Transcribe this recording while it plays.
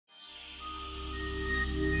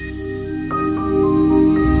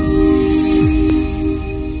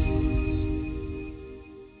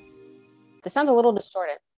It sounds a little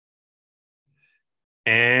distorted.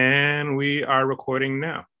 And we are recording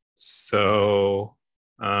now. So,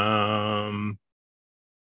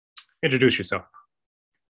 introduce yourself.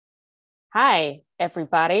 Hi,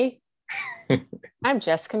 everybody. I'm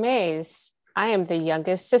Jessica Mays. I am the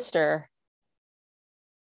youngest sister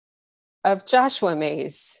of Joshua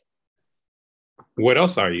Mays. What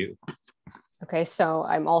else are you? Okay, so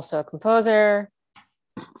I'm also a composer,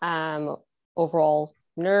 overall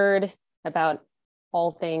nerd about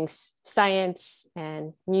all things science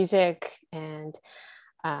and music. And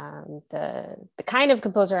the kind of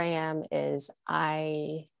composer I am is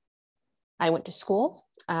I went to school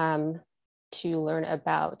to learn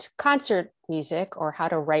about concert music, or how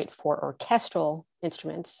to write for orchestral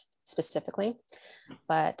instruments specifically.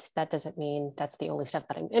 But that doesn't mean that's the only stuff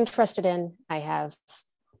that I'm interested in. I have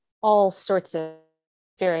all sorts of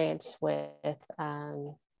experience with,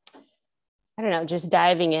 I don't know, just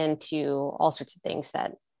diving into all sorts of things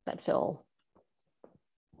that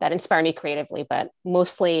inspire me creatively. But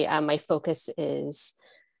mostly my focus is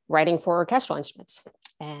writing for orchestral instruments.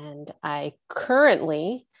 And I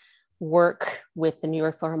currently work with the New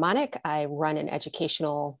York Philharmonic. I run an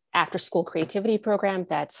educational after-school creativity program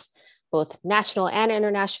that's both national and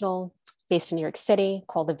international, based in New York City,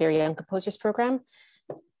 called the Very Young Composers Program.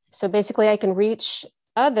 So basically I can reach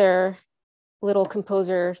other little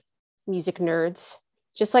composer music nerds,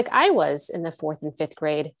 just like I was in the 4th and 5th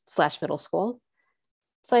grade / middle school.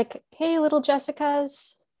 It's like, hey, little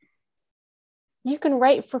Jessicas, you can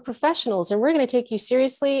write for professionals and we're going to take you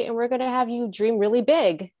seriously and we're going to have you dream really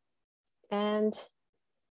big. And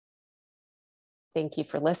thank you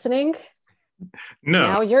for listening. No,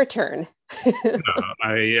 now your turn. no,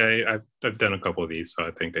 I've done a couple of these, so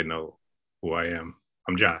I think they know who I am.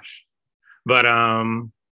 I'm Josh. But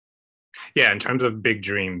yeah, in terms of big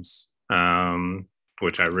dreams,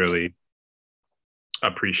 which I really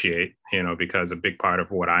appreciate, because a big part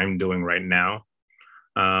of what I'm doing right now,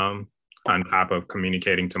 on top of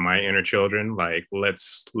communicating to my inner children, like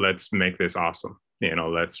let's make this awesome.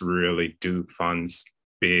 Let's really do fun,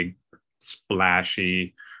 big,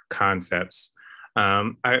 splashy concepts.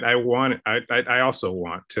 I also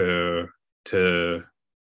want to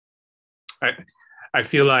I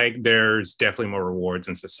feel like there's definitely more rewards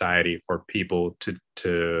in society for people to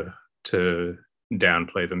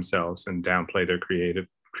downplay themselves and downplay their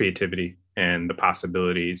creativity and the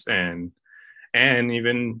possibilities, and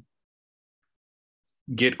even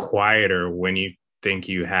get quieter when you think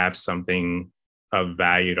you have something of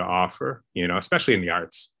value to offer, especially in the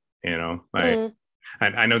arts.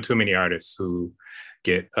 I know too many artists who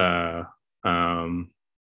get well,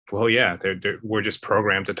 yeah, we're just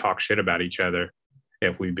programmed to talk shit about each other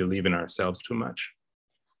if we believe in ourselves too much.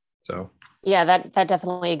 So yeah, that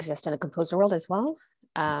definitely exists in the composer world as well.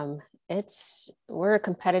 We're a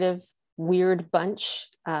competitive, weird bunch.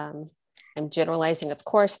 I'm generalizing, of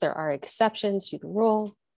course, there are exceptions to the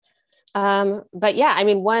rule. But yeah, I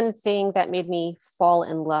mean, one thing that made me fall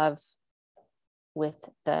in love with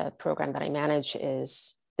the program that I manage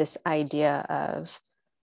is this idea of,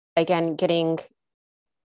 again, getting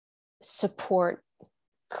support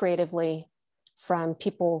creatively from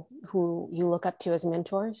people who you look up to as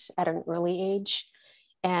mentors at an early age,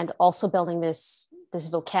 and also building this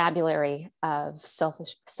vocabulary of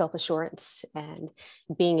self-assurance and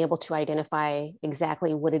being able to identify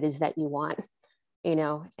exactly what it is that you want,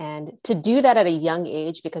 and to do that at a young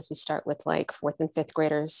age, because we start with like 4th and 5th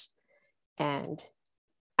graders. And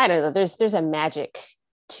I don't know, there's a magic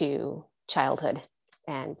to childhood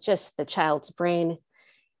and just the child's brain.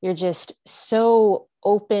 You're just so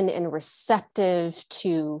open and receptive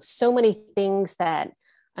to so many things that,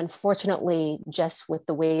 unfortunately, just with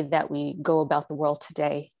the way that we go about the world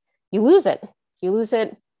today, you lose it. You lose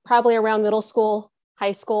it probably around middle school,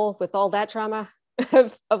 high school, with all that trauma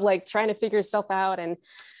of like trying to figure yourself out and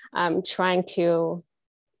trying to,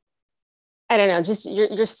 I don't know, just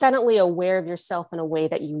you're suddenly aware of yourself in a way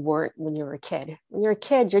that you weren't when you were a kid. When you're a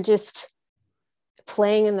kid, you're just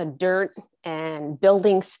playing in the dirt and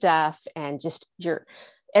building stuff, and just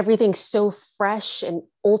everything's so fresh and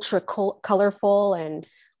ultra colorful and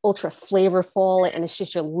ultra flavorful, and it's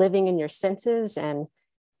just you're living in your senses. And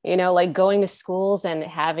like going to schools and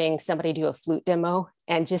having somebody do a flute demo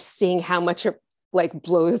and just seeing how much it like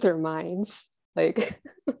blows their minds. Like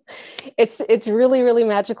it's really, really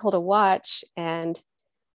magical to watch. And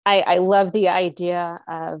I love the idea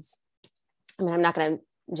of, I mean, I'm not going to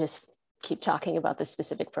just keep talking about this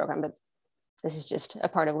specific program, but this is just a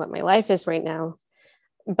part of what my life is right now.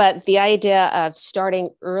 But the idea of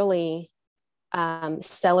starting early,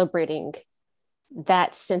 celebrating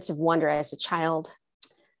that sense of wonder as a child,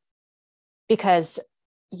 because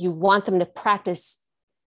you want them to practice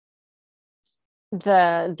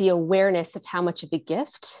the awareness of how much of a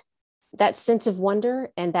gift that sense of wonder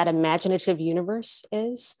and that imaginative universe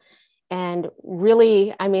is. And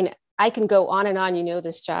really, I mean, I can go on and on, you know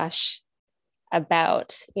this, Josh,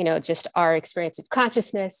 about, you know, just our experience of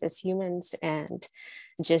consciousness as humans and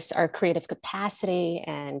just our creative capacity.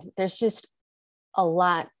 And there's just a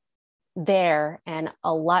lot there and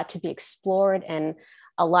a lot to be explored, and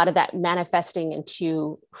a lot of that manifesting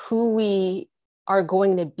into who we are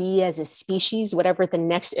going to be as a species, whatever the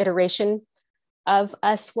next iteration of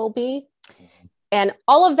us will be. And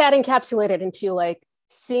all of that encapsulated into like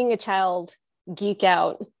seeing a child geek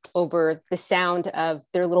out over the sound of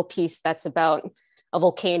their little piece that's about a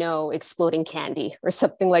volcano exploding candy or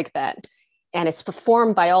something like that. And it's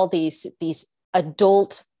performed by all these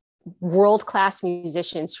adult world-class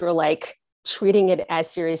musicians who are like treating it as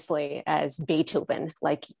seriously as Beethoven.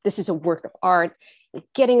 Like, this is a work of art,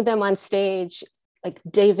 getting them on stage, like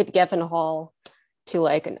David Gyllenhaal, to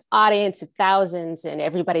like an audience of thousands, and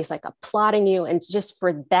everybody's like applauding you. And just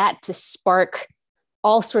for that to spark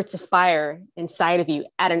all sorts of fire inside of you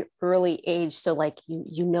at an early age. So like,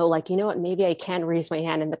 you know, what, maybe I can raise my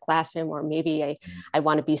hand in the classroom, or maybe I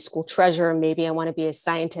want to be a school treasurer. Maybe I want to be a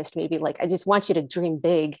scientist. Maybe like, I just want you to dream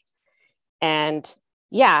big. And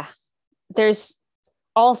yeah, there's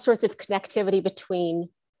all sorts of connectivity between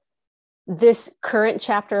this current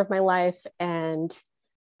chapter of my life and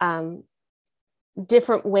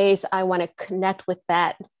different ways I want to connect with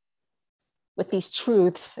that, with these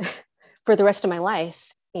truths for the rest of my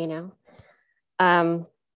life, you know.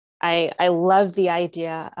 I love the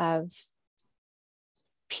idea of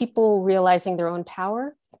people realizing their own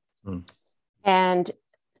power. And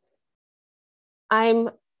I'm,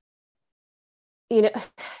 you know,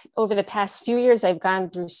 over the past few years, I've gone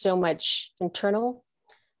through so much internal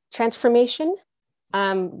transformation,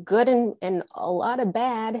 good and a lot of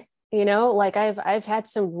bad, you know, like I've had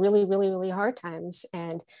some really, really, really hard times.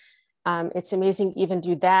 And it's amazing, even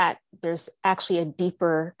through that, there's actually a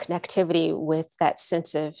deeper connectivity with that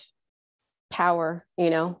sense of power, you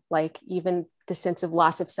know, like even the sense of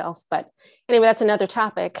loss of self. But anyway, that's another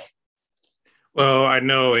topic. Well, I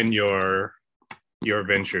know in your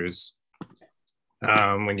ventures,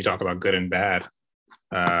 when you talk about good and bad,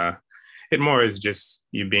 it more is just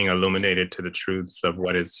you being illuminated to the truths of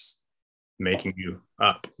what is making you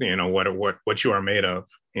up, you know, what you are made of,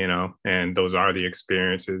 you know, and those are the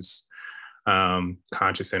experiences,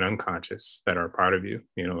 conscious and unconscious, that are a part of you,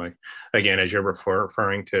 you know, like, again, as you're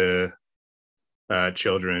referring to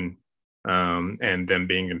children and them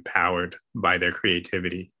being empowered by their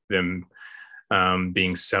creativity, them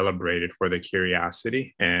being celebrated for their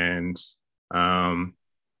curiosity. And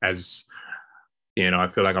as you know, I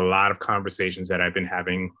feel like a lot of conversations that I've been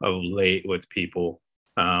having of late with people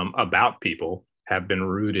about people have been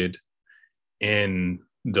rooted in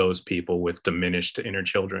those people with diminished inner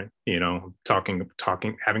children, you know,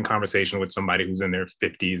 having conversation with somebody who's in their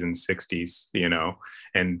 50s and 60s, you know,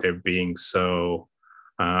 and they're being so,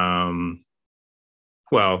 well,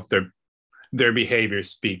 their behavior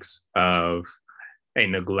speaks of a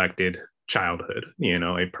neglected childhood, you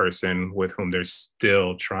know, a person with whom they're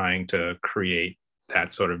still trying to create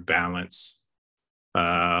that sort of balance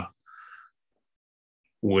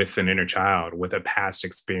with an inner child, with a past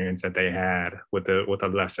experience that they had, with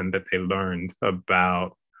a lesson that they learned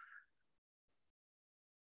about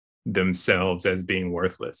themselves as being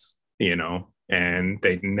worthless, you know, and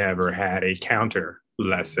they never had a counter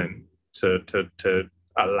lesson to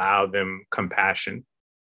allow them compassion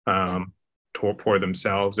for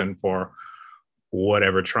themselves and for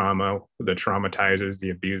whatever trauma, the traumatizers, the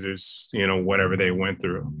abusers, you know, whatever they went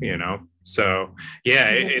through, you know. So yeah,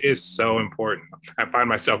 it is so important. I find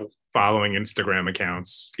myself following Instagram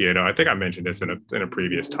accounts, you know, I think I mentioned this in a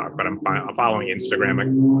previous talk, but I'm following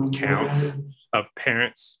Instagram accounts of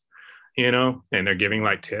parents, you know, and they're giving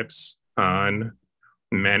like tips on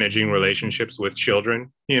managing relationships with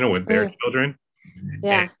children, you know, with their children.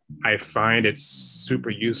 Yeah. And I find it's super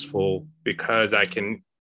useful because I can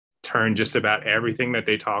turn just about everything that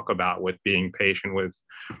they talk about with being patient with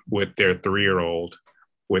their 3-year-old,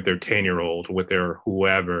 with their 10-year-old, with their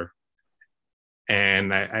whoever.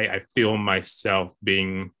 And I feel myself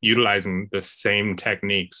utilizing the same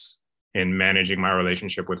techniques in managing my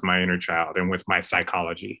relationship with my inner child and with my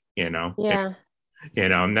psychology, you know? Yeah. And, you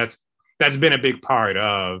know, and that's been a big part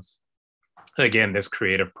of, again, this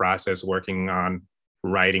creative process, working on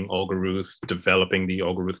writing Olgaruth, developing the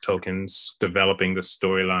Olgaruth tokens, developing the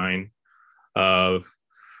storyline of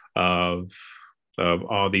of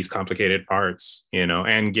all these complicated parts,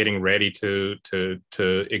 and getting ready to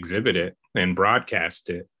exhibit it and broadcast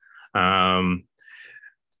it.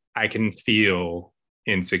 I can feel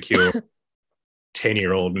insecure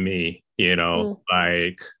 10-year-old me,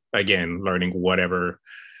 like, again, learning whatever,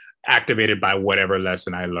 activated by whatever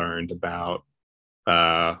lesson I learned about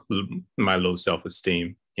my low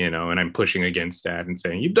self-esteem, and I'm pushing against that and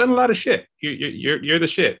saying, you've done a lot of shit. You're the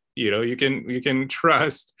shit. You can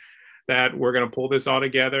trust that we're going to pull this all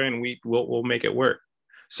together and we'll make it work.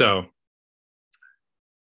 So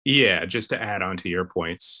yeah, just to add on to your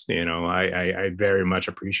points, I very much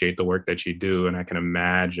appreciate the work that you do, and I can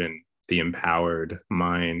imagine the empowered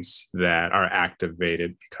minds that are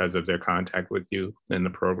activated because of their contact with you in the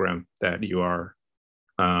program that you are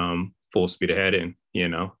full speed ahead in,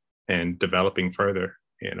 and developing further,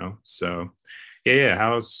 So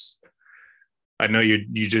yeah, I know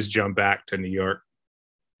you just jumped back to New York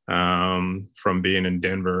from being in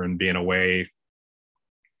Denver and being away,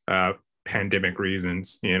 pandemic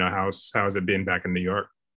reasons. How's it been back in New York?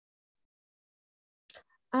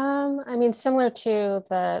 I mean, similar to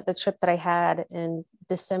the trip that I had in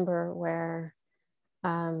December, where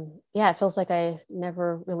it feels like I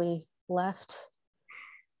never really left.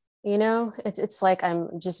 It's like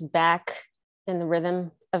I'm just back in the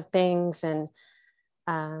rhythm of things, and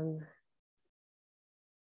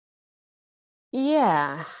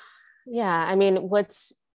yeah. I mean,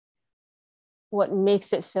 what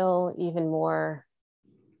makes it feel even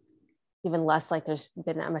less like there's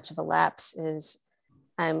been that much of a lapse is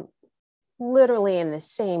I'm literally in the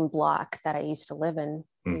same block that I used to live in.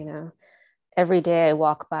 Every day I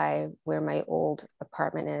walk by where my old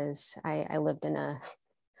apartment is. I lived in a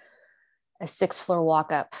 6th-floor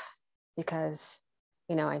walk up because,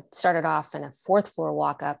 I started off in a 4th-floor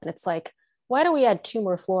walk up, and it's like, why do we add 2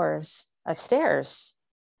 more floors of stairs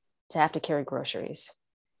to have to carry groceries?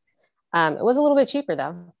 It was a little bit cheaper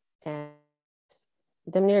though, and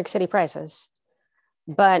the New York City prices.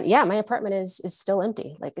 But yeah, my apartment is still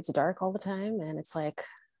empty. Like, it's dark all the time, and it's like,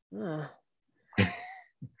 the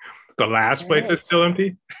last place is still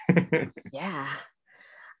empty. Yeah,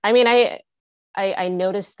 I mean, I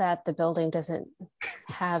noticed that the building doesn't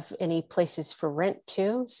have any places for rent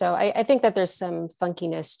too. So I think that there's some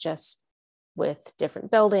funkiness just with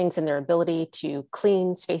different buildings and their ability to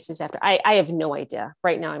clean spaces after. I have no idea.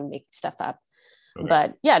 Right now I'm making stuff up. Okay.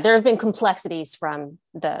 But yeah, there have been complexities from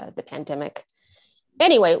the pandemic.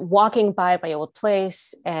 Anyway, walking by my old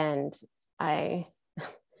place, and I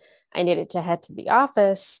needed to head to the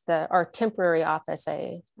office, our temporary office.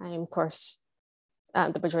 I am, of course,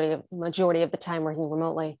 the majority of the time working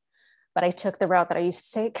remotely, but I took the route that I used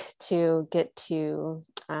to take to get to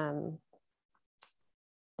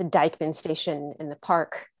the Dykeman station in the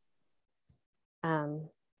park. And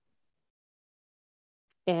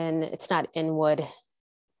it's not Inwood.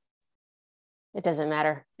 It doesn't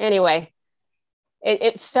matter. Anyway,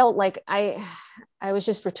 it felt like I was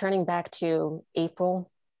just returning back to April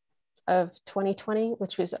of 2020,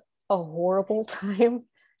 which was a horrible time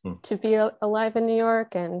to be alive in New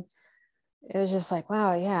York. And it was just like,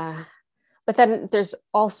 wow, yeah. But then there's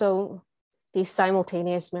also these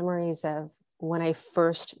simultaneous memories of when I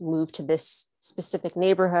first moved to this specific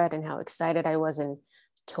neighborhood and how excited I was and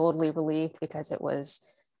totally relieved, because it was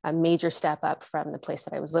a major step up from the place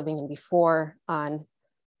that I was living in before on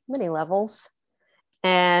many levels.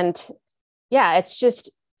 And yeah, it's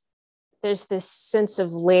just, there's this sense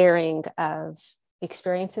of layering of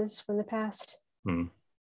experiences from the past.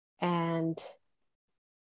 And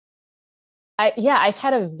I've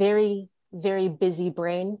had a very, very busy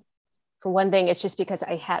brain. For one thing, it's just because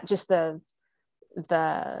I had just the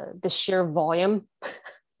sheer volume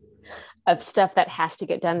of stuff that has to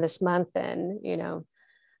get done this month. And,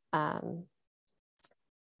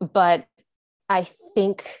 but I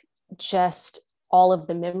think just all of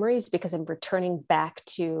the memories, because I'm returning back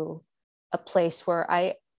to a place where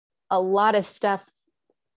a lot of stuff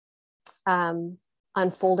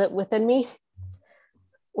unfolded within me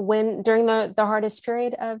during the hardest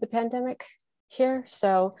period of the pandemic here.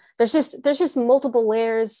 So there's just multiple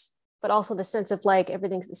layers, but also the sense of like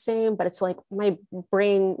everything's the same, but it's like my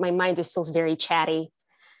mind just feels very chatty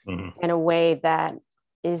in a way that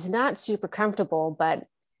is not super comfortable, but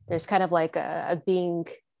there's kind of like a being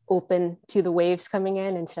open to the waves coming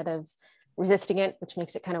in instead of resisting it, which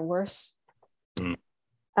makes it kind of worse.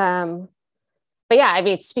 But yeah, I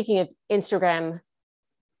mean, speaking of Instagram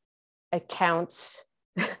accounts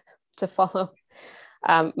to follow,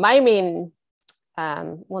 my main,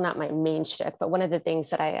 well, not my main shtick, but one of the things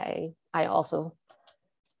that I also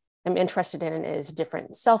am interested in is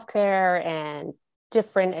different self-care and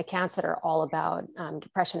different accounts that are all about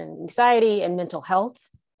depression and anxiety and mental health.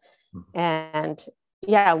 And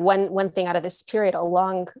yeah, one thing out of this period,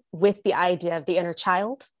 along with the idea of the inner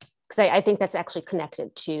child, because I think that's actually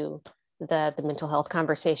connected to the mental health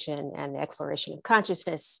conversation and the exploration of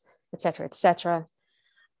consciousness, et cetera, et cetera.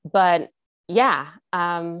 But yeah,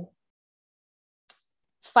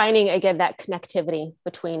 finding again that connectivity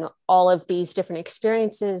between all of these different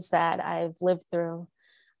experiences that I've lived through,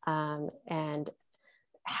 and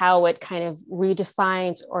how it kind of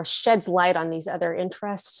redefines or sheds light on these other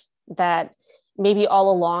interests that maybe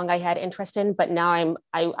all along I had interest in, but now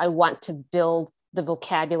I want to build the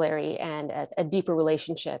vocabulary and a deeper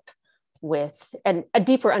relationship with, and a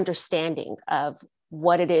deeper understanding of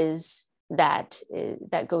what it is that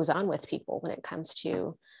goes on with people when it comes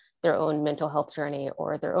to their own mental health journey,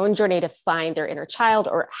 or their own journey to find their inner child,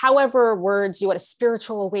 or however words you want, a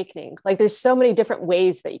spiritual awakening. Like there's so many different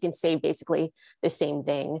ways that you can say basically the same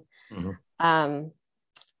thing. Mm-hmm.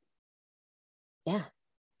 Yeah.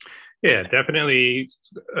 Yeah, definitely.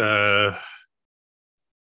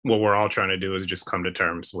 What we're all trying to do is just come to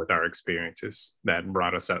terms with our experiences that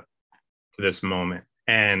brought us up to this moment,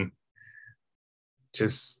 and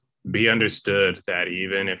just be understood that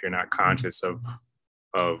even if you're not conscious of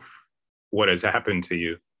what has happened to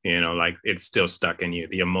you, like it's still stuck in you.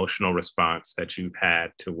 The emotional response that you've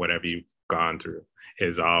had to whatever you've gone through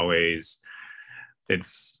is always,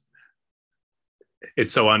 it's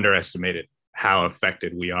so underestimated how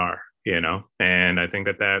affected we are, and I think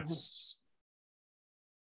that's,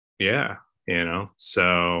 yeah,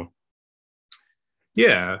 so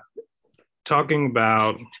yeah, talking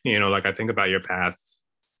about, like I think about your path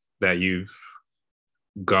that you've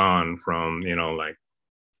gone from, like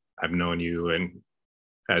I've known you and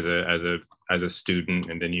as a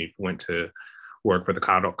student, and then you went to work for the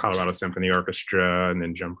Colorado Symphony Orchestra, and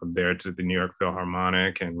then jumped from there to the New York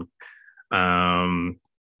Philharmonic. And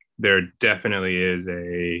there definitely is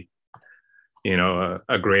a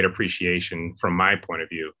great appreciation from my point of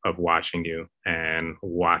view of watching you and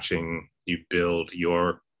watching you build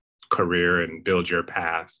your career and build your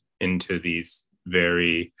path into these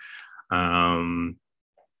very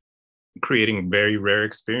creating very rare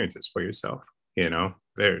experiences for yourself,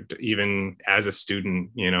 there, even as a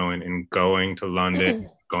student, and going to London,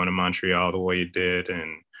 going to Montreal the way you did,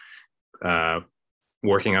 and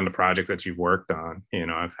working on the projects that you've worked on.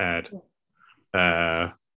 I've had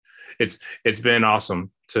it's been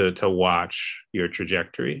awesome to watch your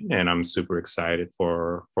trajectory, and I'm super excited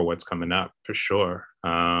for what's coming up for sure.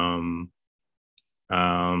 I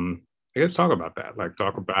guess talk about that, like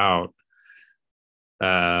talk about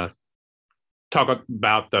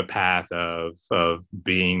the path of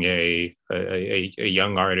being a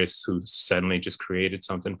young artist who suddenly just created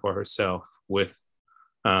something for herself with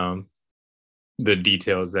the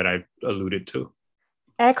details that I've alluded to.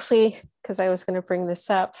 Actually, because I was going to bring this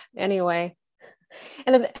up anyway.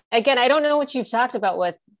 And again, I don't know what you've talked about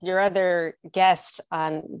with your other guest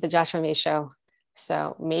on the Joshua May Show.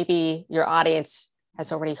 So maybe your audience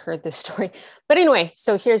has already heard this story. But anyway,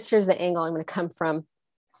 so here's the angle I'm going to come from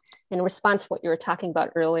in response to what you were talking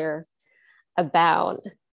about earlier about,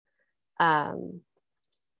 fighting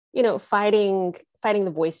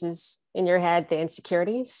the voices in your head, the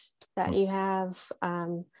insecurities that you have,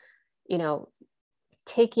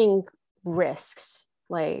 taking risks,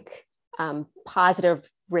 like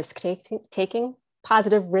positive risk taking,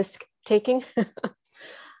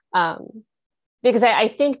 because I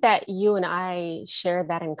think that you and I share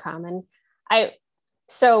that in common.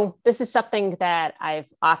 So this is something that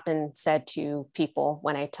I've often said to people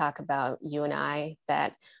when I talk about you and I,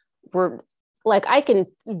 that we're like, I can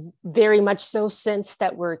very much so sense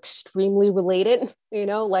that we're extremely related,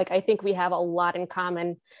 like I think we have a lot in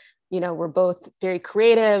common. We're both very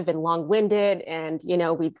creative and long-winded, and,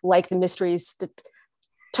 we like the mysteries, to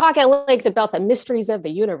talk at length about the mysteries of the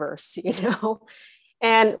universe,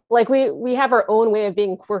 and like we have our own way of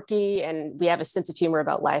being quirky, and we have a sense of humor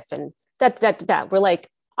about life, and that we're like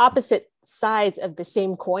opposite sides of the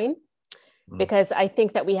same coin, because I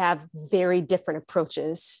think that we have very different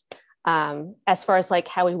approaches as far as like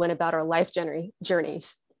how we went about our life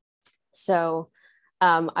journeys. So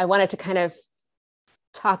I wanted to kind of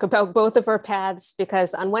talk about both of our paths,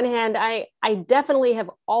 because on one hand, I definitely have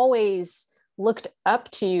always looked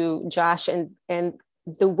up to you, Josh, and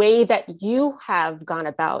the way that you have gone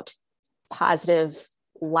about positive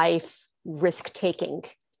life risk taking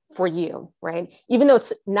for you, right? Even though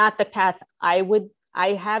it's not the path I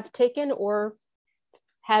have taken or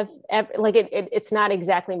have like it's not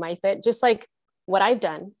exactly my fit, just like what I've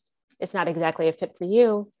done, it's not exactly a fit for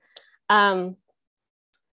you.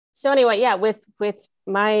 So anyway, yeah, with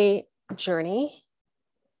my journey,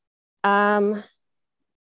 um,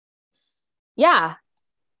 yeah,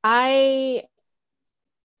 I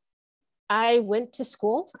I went to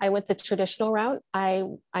school. I went the traditional route. I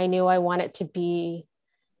knew I wanted to be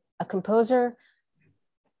a composer.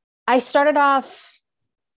 I started off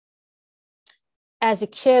as a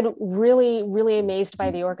kid really, really amazed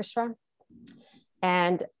by the orchestra.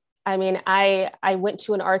 And I mean, I went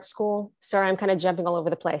to an art school. Sorry, I'm kind of jumping all over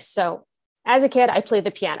the place. So as a kid, I played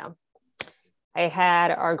the piano. I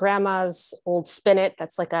had our grandma's old spinet.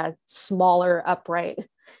 That's like a smaller upright,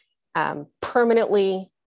 permanently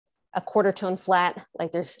a quarter tone flat.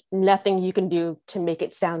 Like there's nothing you can do to make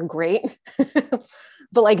it sound great.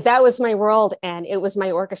 But like that was my world and it was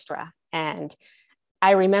my orchestra. And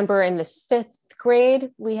I remember in the fifth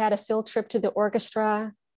grade, we had a field trip to the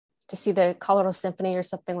orchestra to see the Colorado Symphony or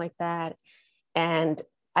something like that. And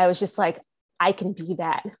I was just like, I can be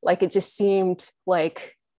that. Like it just seemed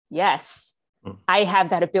like, yes, I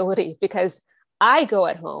have that ability because I go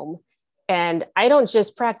at home and I don't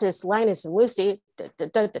just practice Linus and Lucy,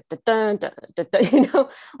 you know,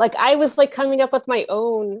 like I was like coming up with my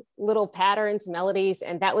own little patterns, melodies,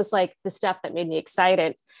 and that was like the stuff that made me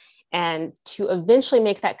excited. And to eventually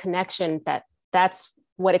make that connection that that's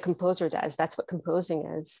what a composer does, that's what composing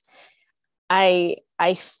is. I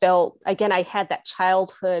felt, again, I had that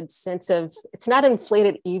childhood sense of, it's not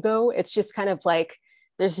inflated ego, it's just kind of like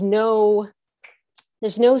there's no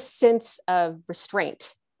sense of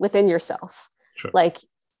restraint within yourself. Sure. Like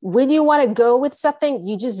when you want to go with something,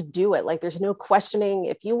 you just do it. Like there's no questioning.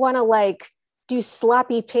 If you want to like do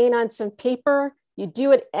sloppy paint on some paper, you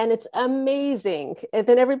do it and it's amazing. And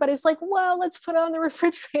then everybody's like, well, let's put it on the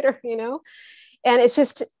refrigerator, you know? And it's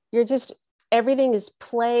just, everything is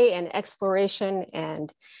play and exploration.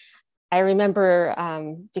 And I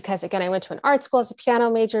remember, because again, I went to an art school as a piano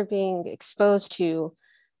major, being exposed to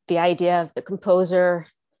the idea of the composer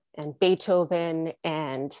and Beethoven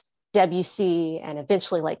and Debussy and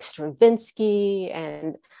eventually like Stravinsky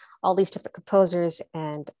and all these different composers.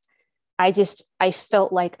 And I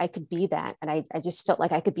felt like I could be that. And I just felt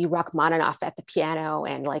like I could be Rachmaninoff at the piano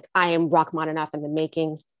and like, I am Rachmaninoff in the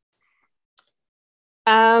making.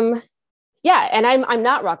 Yeah, and I'm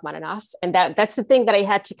not Rachmaninoff. And that's the thing that I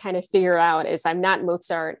had to kind of figure out is I'm not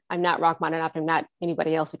Mozart, I'm not Rachmaninoff, I'm not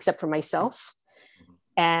anybody else except for myself.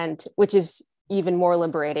 And which is even more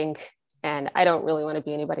liberating. And I don't really want to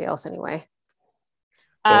be anybody else anyway.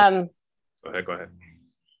 Well, go ahead.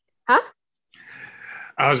 Huh?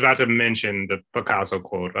 I was about to mention the Picasso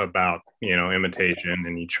quote about, imitation,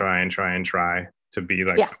 and you try to be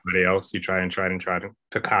like somebody else. You try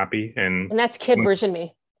to copy. And that's kid version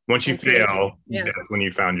me. Once you fail, that's when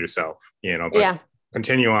you found yourself, but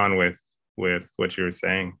continue on with what you were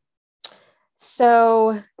saying.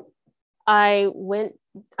 So I went,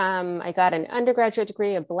 I got an undergraduate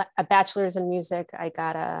degree, a bachelor's in music. I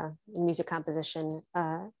got a music composition.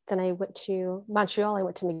 Then I went to Montreal. I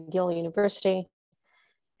went to McGill University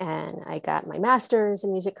and I got my master's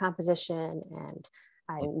in music composition, and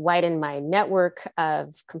I widened my network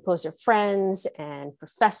of composer friends and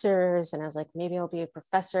professors. And I was like, maybe I'll be a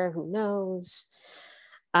professor, who knows?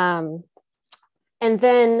 And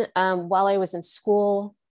then while I was in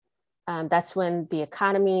school, that's when the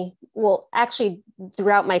economy, well, actually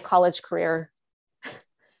throughout my college career,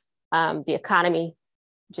 the economy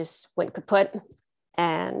just went kaput.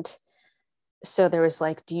 And so there was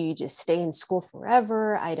like, do you just stay in school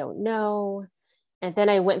forever? I don't know. And then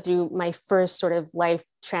I went through my first sort of life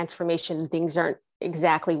transformation. Things aren't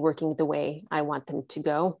exactly working the way I want them to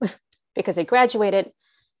go because I graduated.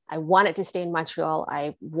 I wanted to stay in Montreal.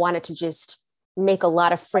 I wanted to just make a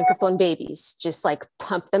lot of Francophone babies, just like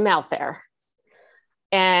pump them out there.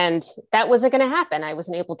 And that wasn't going to happen. I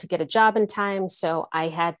wasn't able to get a job in time. So I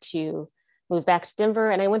had to move back to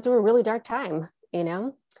Denver, and I went through a really dark time,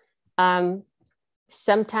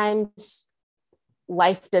 sometimes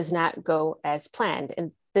life does not go as planned.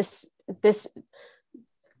 And this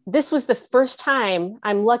was the first time,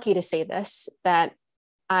 I'm lucky to say this, that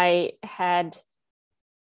I had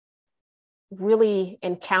really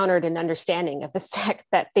encountered an understanding of the fact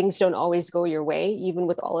that things don't always go your way, even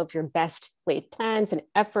with all of your best laid plans and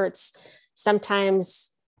efforts.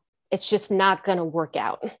 Sometimes it's just not going to work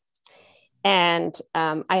out. And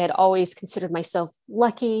I had always considered myself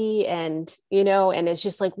lucky, and it's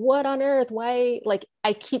just like, what on earth? Why? Like,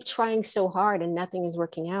 I keep trying so hard and nothing is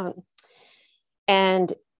working out.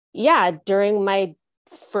 And yeah, during my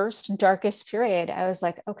first darkest period, I was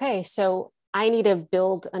like, okay, so I need to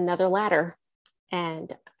build another ladder.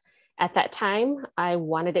 And at that time, I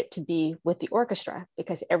wanted it to be with the orchestra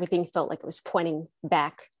because everything felt like it was pointing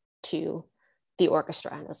back to the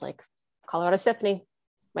orchestra. And I was like, Colorado Symphony,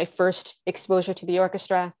 my first exposure to the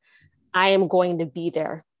orchestra. I am going to be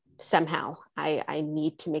there somehow. I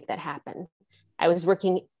need to make that happen. I was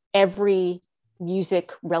working every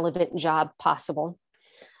music relevant job possible.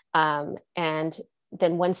 And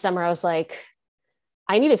then one summer I was like,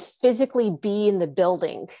 I need to physically be in the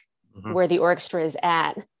building where the orchestra is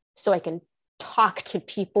at so I can talk to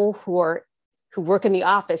people who work in the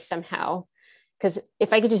office somehow. Because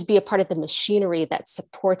if I could just be a part of the machinery that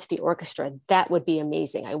supports the orchestra, that would be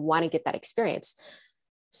amazing. I want to get that experience.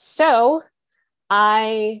 So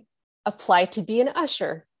I applied to be an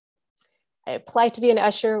usher. I applied to be an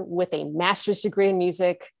usher with a master's degree in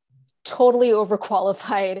music, totally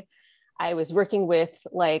overqualified. I was working with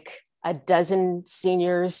like a dozen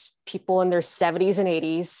seniors, people in their 70s and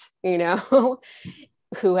 80s, you know,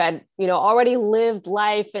 who had, you know, already lived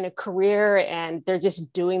life and a career, and they're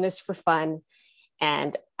just doing this for fun.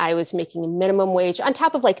 And I was making minimum wage on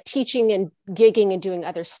top of like teaching and gigging and doing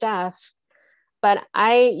other stuff. But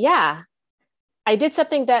I did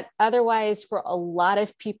something that otherwise for a lot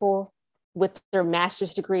of people with their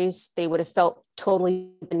master's degrees, they would have felt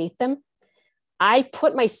totally beneath them. I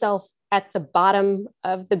put myself at the bottom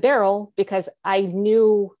of the barrel because I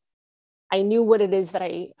knew what it is that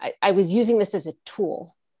I was using this as a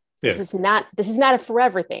tool. This is not a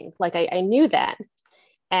forever thing. Like I knew that.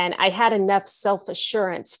 And I had enough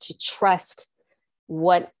self-assurance to trust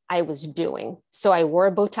what I was doing. So I wore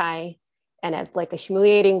a bow tie and a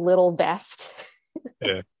humiliating little vest.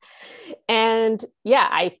 Yeah. And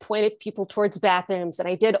I pointed people towards bathrooms, and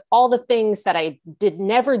I did all the things that I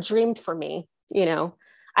never dreamed for me. You know,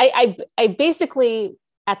 I basically,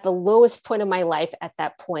 at the lowest point of my life at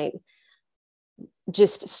that point,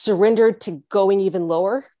 just surrendered to going even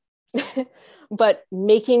lower, but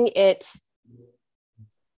making it,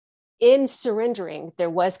 in surrendering, there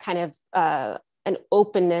was kind of an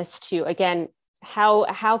openness to, again,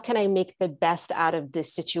 how can I make the best out of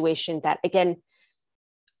this situation that, again,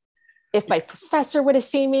 if my professor would have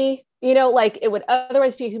seen me, you know, like it would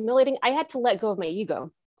otherwise be humiliating. I had to let go of my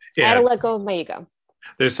ego. I had to let go of my ego.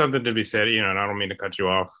 There's something to be said, you know, and I don't mean to cut you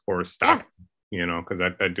off or stop, you know, because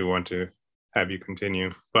I do want to have you continue.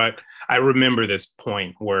 But I remember this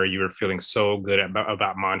point where you were feeling so good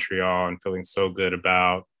about Montreal and feeling so good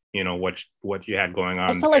about, you know, what you had going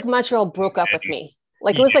on. I felt like Montreal broke up with me.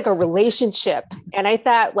 Like it was like a relationship. And I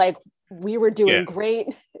thought like we were doing great.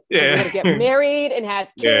 Yeah. We were going to get married and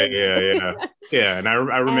have kids. Yeah. And I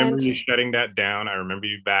remember you shutting that down. I remember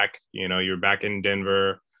you back, you know, you were back in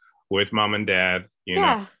Denver with mom and dad, you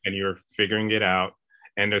know, and you were figuring it out.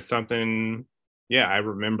 And there's something, I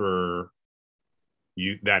remember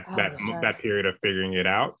you that period of figuring it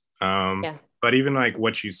out. But even like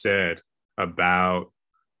what you said about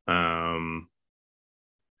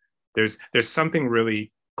there's something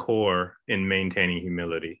really core in maintaining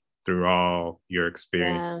humility through all your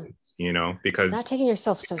experiences, you know, because not taking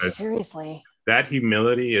yourself so seriously. That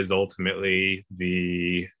humility is ultimately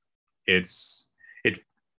it's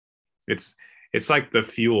like the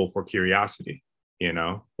fuel for curiosity, you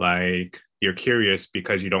know, like you're curious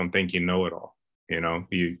because you don't think you know it all, you know,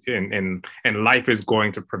 and life is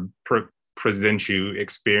going to present you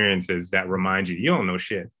experiences that remind you don't know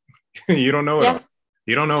shit. You don't know it all.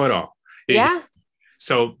 You don't know it all.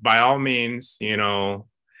 So by all means, you know,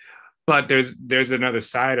 but there's another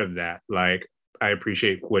side of that. Like, I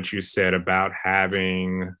appreciate what you said about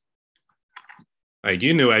having, like,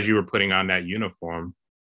 you knew as you were putting on that uniform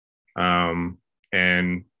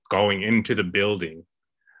and going into the building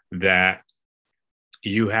that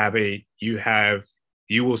you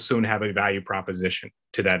will soon have a value proposition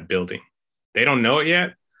to that building. They don't know it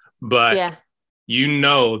yet, but you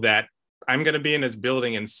know that I'm going to be in this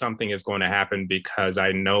building and something is going to happen because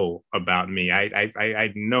I know about me.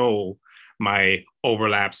 I know my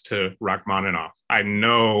overlaps to Rachmaninoff. I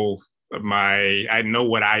know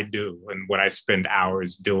what I do and what I spend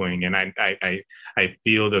hours doing. And I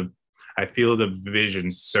feel the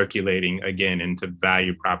vision circulating again into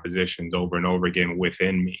value propositions over and over again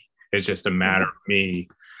within me. It's just a matter of me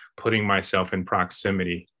putting myself in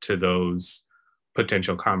proximity to those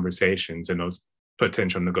potential conversations and those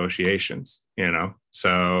potential negotiations, you know?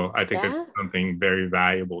 So I think there's something very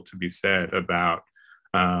valuable to be said about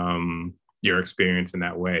your experience in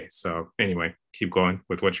that way. So anyway, keep going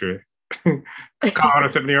with what you're Colorado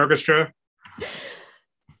Symphony Orchestra.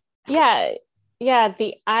 Yeah.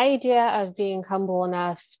 The idea of being humble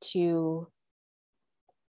enough to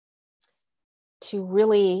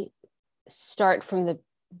really start from the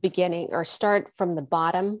beginning or start from the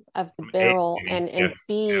bottom of the barrel and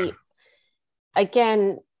be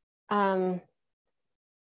again,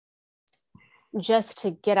 just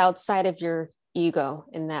to get outside of your ego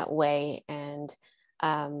in that way. And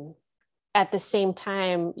at the same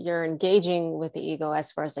time, you're engaging with the ego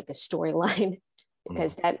as far as like a storyline,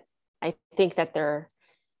 because that, I think that there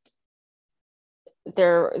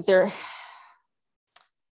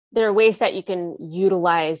are ways that you can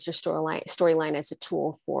utilize your storyline as a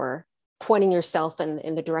tool for pointing yourself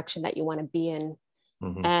in the direction that you want to be in.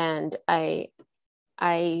 Mm-hmm. And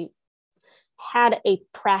I had a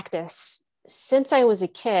practice since I was a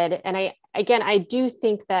kid. And I do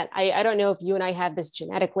think that I don't know if you and I have this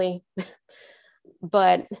genetically,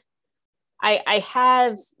 but I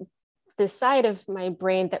have the side of my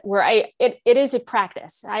brain that where it is a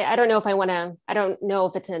practice. I don't know if I don't know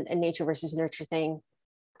if it's a nature versus nurture thing.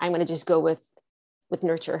 I'm going to just go with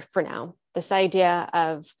nurture for now. This idea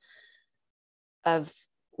of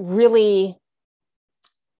really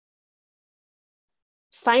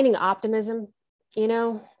finding optimism,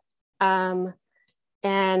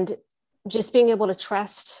 and just being able to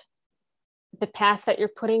trust the path that you're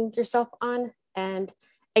putting yourself on. And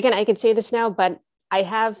again, I can say this now, but I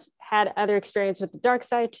have had other experience with the dark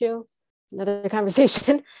side too, another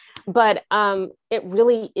conversation, but it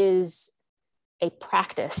really is a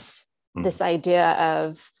practice, this idea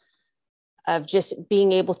of just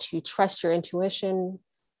being able to trust your intuition,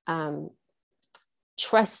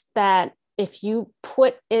 trust that if you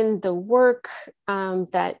put in the work,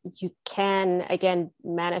 that you can, again,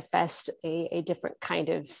 manifest a different kind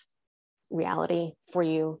of reality for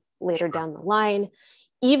you later down the line.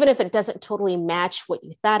 Even if it doesn't totally match what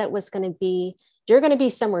you thought it was going to be, you're going to be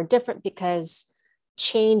somewhere different, because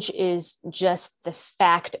change is just the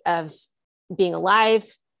fact of being alive.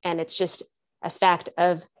 And it's just a fact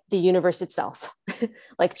of the universe itself.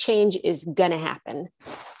 Like change is going to happen.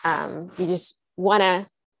 You just want to,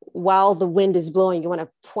 while the wind is blowing, you want to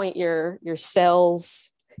point your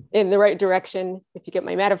sails in the right direction, if you get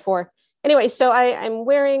my metaphor. Anyway, so I'm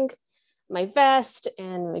wearing my vest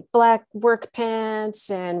and my black work pants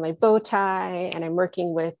and my bow tie, and I'm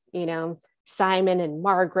working with, Simon and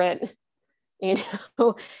Margaret, and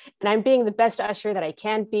I'm being the best usher that I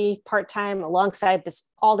can be part-time alongside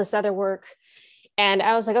all this other work. And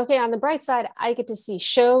I was like, okay, on the bright side, I get to see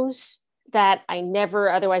shows that I never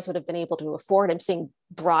otherwise would have been able to afford. I'm seeing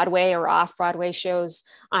Broadway or off-Broadway shows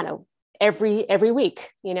on every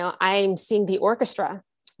week. I'm seeing the orchestra,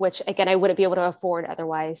 which again, I wouldn't be able to afford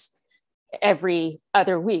otherwise, every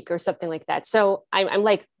other week or something like that. So I'm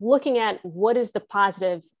like looking at what is the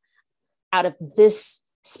positive out of this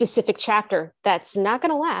specific chapter that's not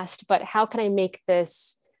going to last, but how can I make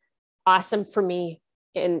this awesome for me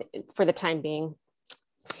for the time being?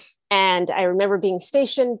 And I remember being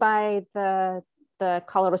stationed by the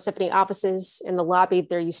Colorado Symphony offices in the lobby.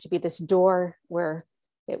 There used to be this door where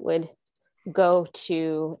it would go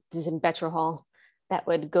to, this is in Betcher Hall, that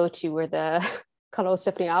would go to where the Colorado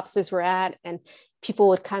Symphony offices were at, and people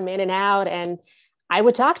would come in and out, and I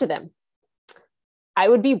would talk to them. I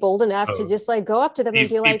would be bold enough to just like go up to them and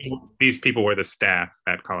be like, these people were the staff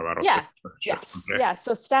at Colorado. Yeah. Yes. Okay. Yeah.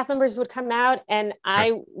 So staff members would come out, and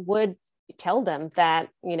I would tell them that,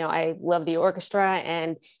 I love the orchestra,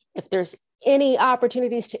 and if there's any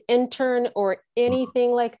opportunities to intern or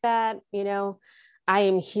anything like that, I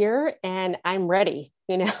am here and I'm ready,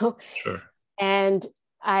 Sure. And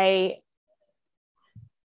I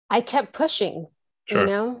kept pushing,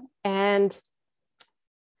 sure. And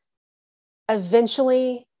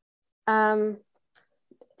eventually, the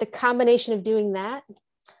combination of doing that,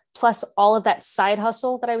 plus all of that side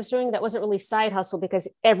hustle that I was doing, that wasn't really side hustle because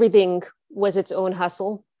everything was its own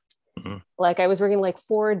hustle. Mm-hmm. Like I was working like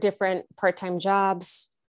 4 different part-time jobs.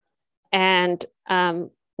 And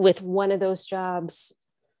with one of those jobs,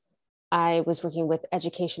 I was working with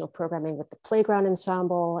educational programming with the Playground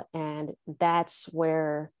Ensemble. And that's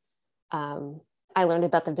where I learned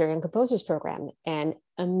about the Very Young Composers Program, and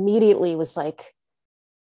immediately was like,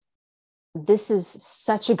 this is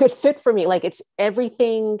such a good fit for me. Like it's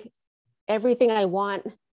everything I want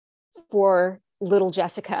for little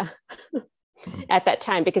Jessica at that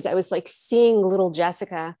time, because I was like seeing little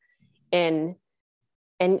Jessica and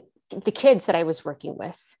the kids that I was working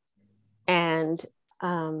with. And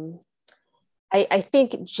I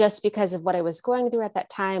think just because of what I was going through at that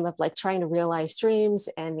time of like trying to realize dreams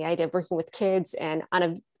and the idea of working with kids, and on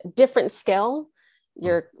a different scale,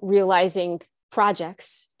 you're realizing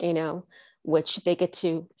projects, which they get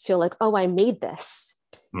to feel like, oh, I made this.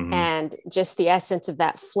 Mm-hmm. And just the essence of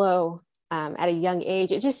that flow at a young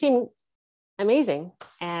age, it just seemed amazing.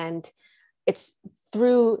 And it's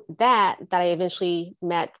through that I eventually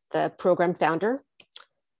met the program founder,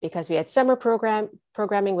 because we had summer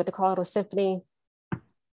programming with the Colorado Symphony.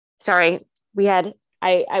 Sorry,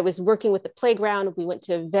 I was working with the playground. We went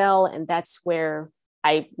to Vail, and that's where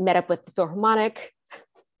I met up with the Philharmonic,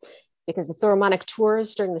 because the Philharmonic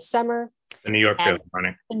tours during the summer. The New York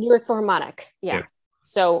Philharmonic. The New York Philharmonic, yeah.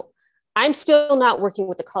 So I'm still not working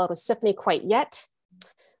with the Colorado Symphony quite yet,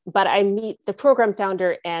 but I meet the program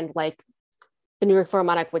founder and like the New York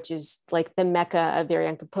Philharmonic, which is like the mecca of very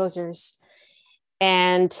young composers.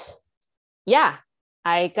 And yeah,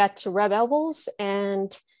 I got to rub elbows,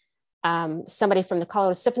 and somebody from the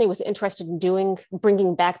Colorado Symphony was interested in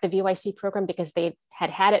bringing back the VYC program, because they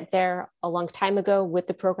had it there a long time ago with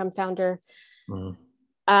the program founder.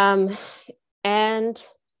 And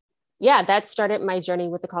yeah, that started my journey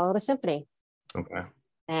with the Colorado Symphony. Okay.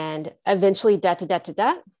 And eventually,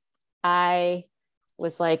 I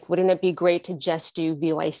was like, wouldn't it be great to just do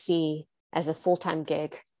VYC as a full-time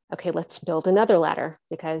gig? Okay, let's build another ladder,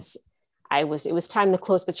 because it was time to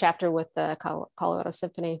close the chapter with the Colorado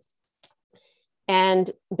Symphony. And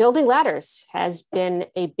building ladders has been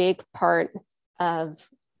a big part of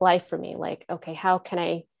life for me. Like, okay, how can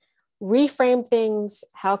I reframe things?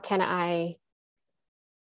 How can I,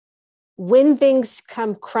 when things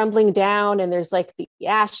come crumbling down and there's like the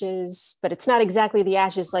ashes, but it's not exactly the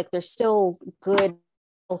ashes, like there's still good,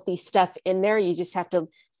 healthy stuff in there. You just have to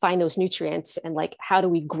find those nutrients, and like, how do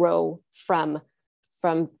we grow from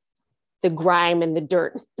the grime and the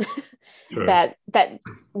dirt sure. that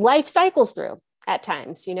life cycles through at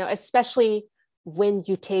times, you know, especially when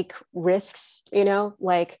you take risks, you know,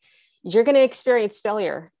 like you're going to experience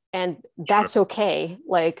failure, and that's okay.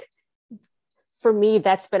 Like for me,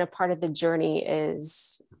 that's been a part of the journey,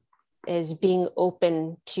 is being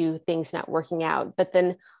open to things not working out, but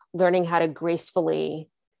then learning how to gracefully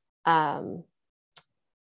find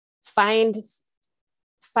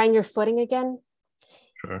your footing again.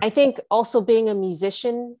 Sure. I think also being a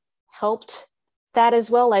musician helped that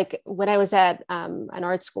as well. Like when I was at an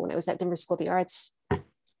art school, when I was at Denver School of the Arts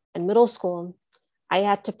in middle school, I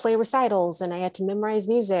had to play recitals and I had to memorize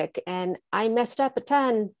music, and I messed up a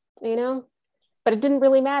ton, you know, but it didn't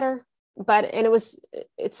really matter.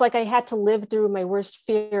 It's like I had to live through my worst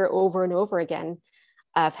fear over and over again,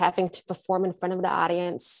 of having to perform in front of the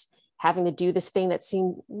audience, having to do this thing that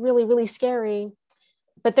seemed really, really scary,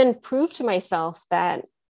 but then prove to myself that,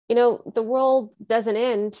 you know, the world doesn't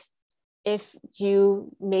end if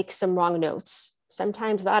you make some wrong notes.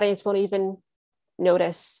 Sometimes the audience won't even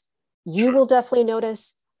notice. You will definitely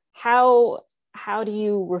notice. How do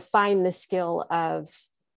you refine the skill of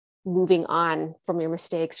moving on from your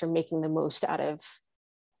mistakes, or making the most out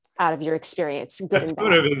of your experience, good That's and bad?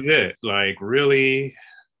 sort of is it. Like really,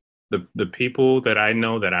 the people that I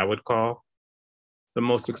know that I would call the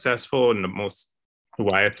most successful and the most who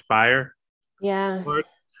I aspire. Yeah. Toward,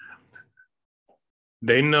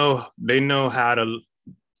 they know how to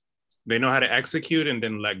execute and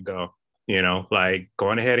then let go. You know, like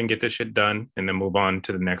going ahead and get this shit done and then move on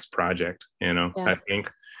to the next project. You know, yeah.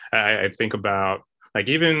 I think about like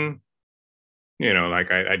even, you know, like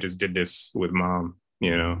I just did this with mom,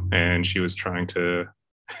 you know, and she was trying to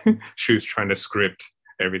script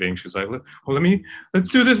everything. She was like, well,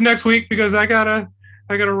 let's do this next week because I gotta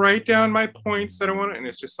write down my points that I want. And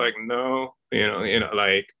it's just like, no, you know,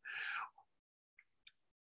 like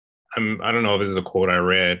I don't know if this is a quote I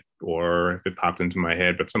read or if it popped into my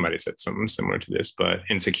head, but somebody said something similar to this, but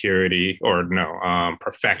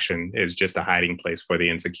perfection is just a hiding place for the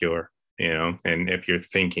insecure, you know? And if you're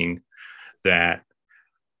thinking that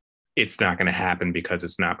it's not going to happen because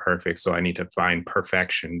it's not perfect, so I need to find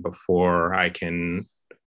perfection before I can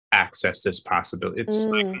access this possibility. It's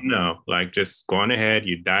like, no, like just go on ahead,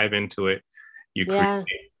 you dive into it, you create,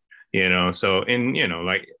 you know? So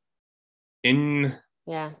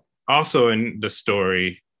also in the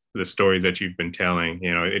stories that you've been telling,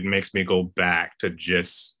 you know, it makes me go back to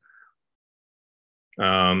just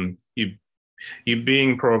you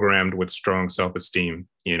being programmed with strong self-esteem,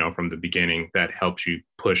 you know, from the beginning, that helps you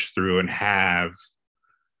push through and have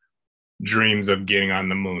dreams of getting on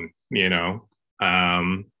the moon, you know,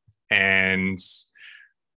 and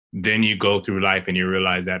then you go through life and you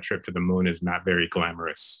realize that trip to the moon is not very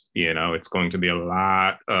glamorous. You know, it's going to be a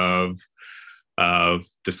lot of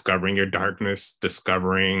discovering your darkness,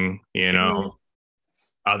 discovering, you know,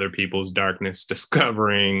 other people's darkness,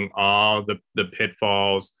 discovering all the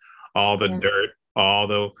pitfalls, all the dirt, all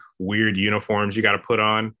the weird uniforms you got to put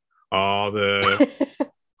on, all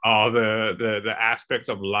the aspects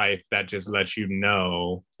of life that just let you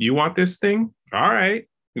know, you want this thing? All right.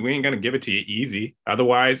 We ain't going to give it to you easy.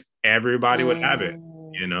 Otherwise, everybody would have it,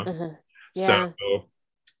 you know? Yeah. So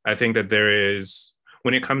I think that there is,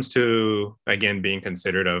 when it comes to, again, being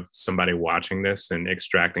considered of somebody watching this and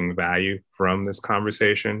extracting value from this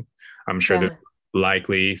conversation, I'm sure there's Yeah.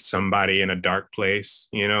 likely somebody in a dark place,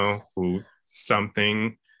 you know, who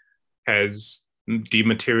something has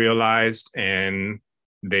dematerialized and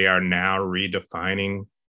they are now redefining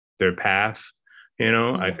their path. You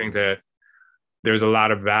know, I think that there's a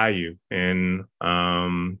lot of value in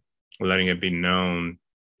letting it be known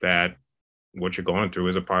that what you're going through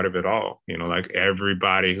is a part of it all. You know, like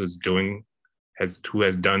everybody who has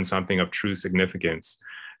done something of true significance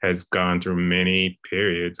has gone through many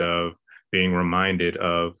periods of being reminded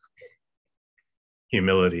of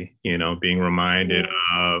humility, you know, being reminded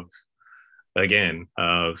of, again,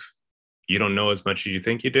 of you don't know as much as you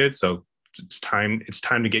think you did. So it's time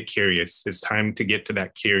to get curious. It's time to get to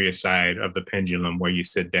that curious side of the pendulum where you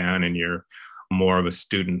sit down and you're more of a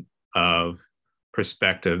student of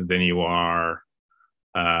perspective than you are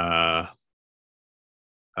uh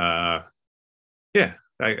uh yeah,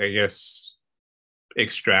 I guess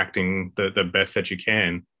extracting the best that you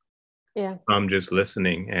can Yeah. from just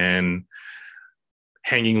listening and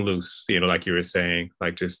hanging loose, you know, like you were saying,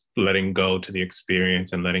 like just letting go to the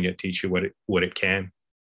experience and letting it teach you what it can.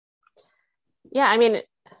 Yeah. I mean,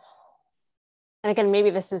 and again, maybe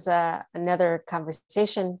this is another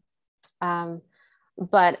conversation, um,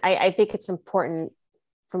 but I think it's important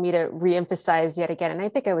for me to reemphasize yet again. And I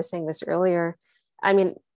think I was saying this earlier. I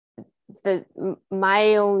mean,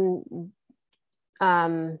 my own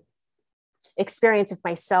experience of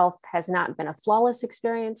myself has not been a flawless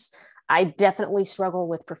experience. I definitely struggle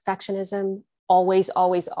with perfectionism, always,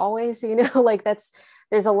 always, always, you know, like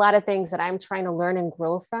there's a lot of things that I'm trying to learn and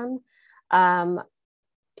grow from. Um,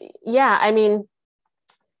 yeah, I mean,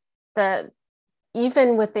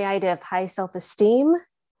 even with the idea of high self-esteem,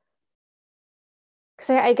 because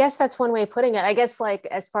I guess that's one way of putting it. I guess like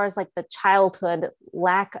as far as like the childhood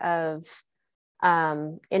lack of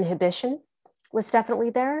inhibition was definitely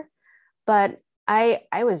there, but I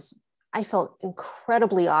felt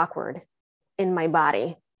incredibly awkward in my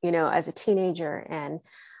body, you know, as a teenager, and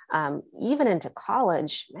even into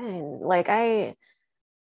college, man, like I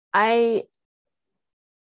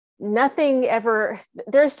nothing ever.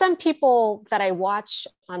 There's some people that I watch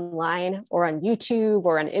online or on YouTube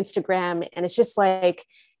or on Instagram, and it's just like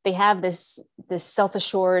they have this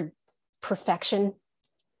self-assured perfection,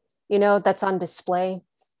 you know, that's on display.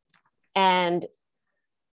 And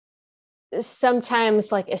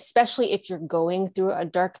sometimes, like, especially if you're going through a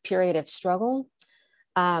dark period of struggle,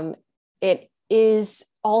 it is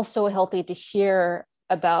also healthy to hear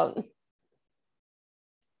about,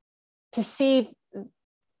 to see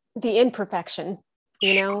the imperfection,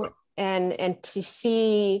 you know, and to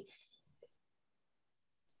see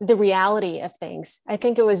the reality of things. I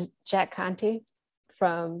think it was Jack Conte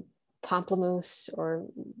from Pamplemousse or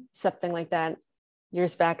something like that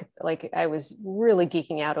years back. Like I was really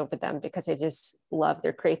geeking out over them because I just love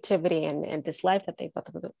their creativity and this life that they built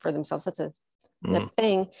for themselves. That's a good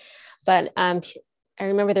thing. But I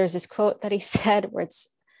remember there's this quote that he said where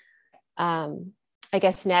it's, I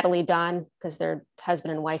guess Natalie Dawn, because they're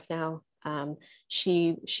husband and wife now.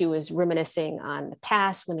 She was reminiscing on the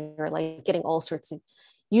past when they were like getting all sorts of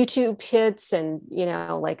YouTube hits, and you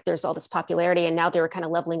know, like there's all this popularity, and now they were kind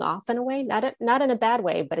of leveling off in a way, not in a bad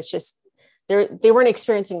way, but it's just they weren't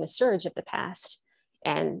experiencing the surge of the past.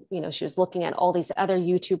 And you know, she was looking at all these other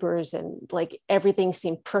YouTubers, and like everything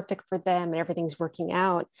seemed perfect for them, and everything's working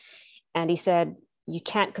out. And he said, you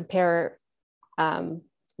can't compare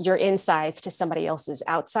your insides to somebody else's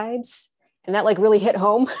outsides, and that like really hit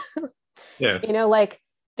home. Yes. You know, like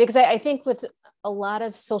because I think with a lot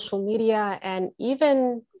of social media, and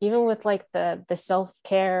even with like the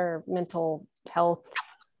self-care mental health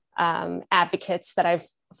advocates that I've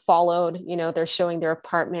followed, you know, they're showing their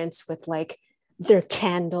apartments with like their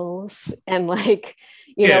candles and like,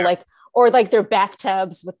 you know, like, or like their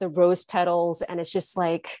bathtubs with the rose petals, and it's just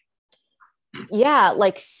like, yeah,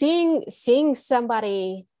 like seeing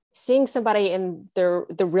somebody in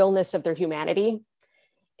the realness of their humanity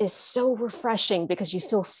is so refreshing, because you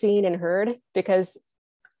feel seen and heard.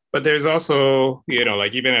 But there's also, you know,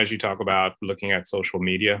 like even as you talk about looking at social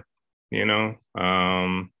media, you know,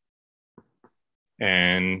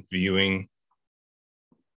 and viewing,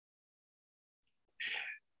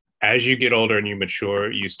 as you get older and you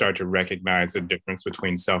mature, you start to recognize the difference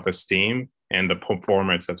between self-esteem and the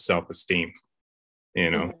performance of self-esteem. You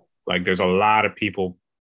know, like there's a lot of people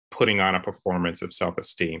putting on a performance of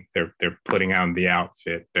self-esteem. They're putting on the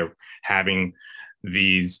outfit. They're having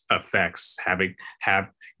these effects.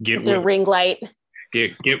 Get their with ring light.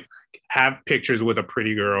 have pictures with a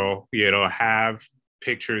pretty girl. You know, have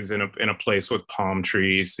pictures in a place with palm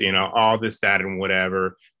trees, you know, all this, that, and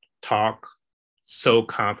whatever. Talk so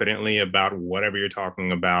confidently about whatever you're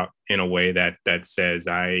talking about in a way that says,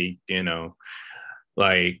 you know,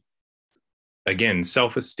 like, again,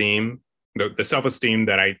 self-esteem, the self-esteem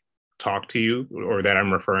that I talk to you, or that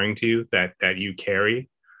I'm referring to, that you carry,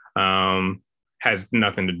 has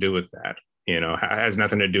nothing to do with that. You know, has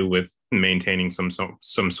nothing to do with maintaining some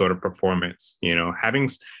sort of performance. You know,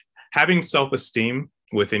 having self-esteem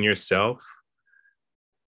within yourself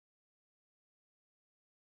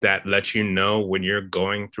that lets you know when you're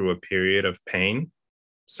going through a period of pain,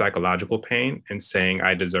 psychological pain, and saying,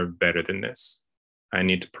 I deserve better than this. I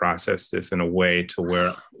need to process this in a way to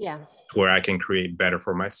where I can create better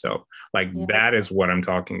for myself. Like, that is what I'm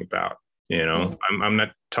talking about. You know, I'm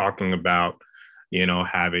not talking about, you know,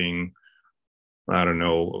 having, I don't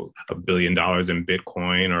know, $1 billion in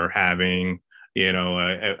Bitcoin, or having, you know,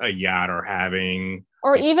 a yacht, or having,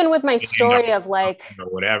 or even with my story of like, or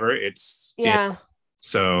whatever. It's, yeah.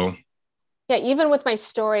 So yeah, even with my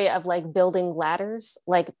story of like building ladders,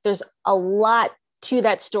 like there's a lot to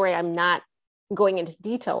that story I'm not going into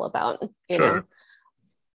detail about, you know.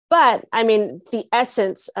 But I mean, the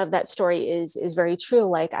essence of that story is very true.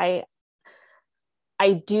 Like I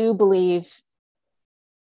do believe,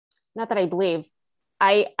 not that I believe,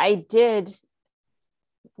 I did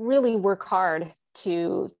really work hard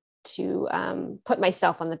to put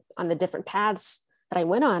myself on the different paths that I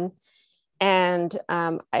went on. And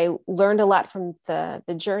I learned a lot from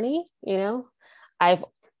the journey, you know. I've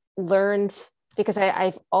learned, because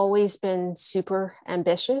I've always been super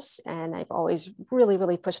ambitious, and I've always really,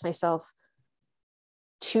 really pushed myself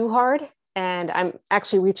too hard. And I'm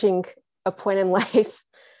actually reaching a point in life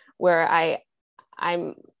where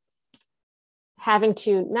I'm having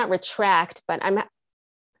to not retract, but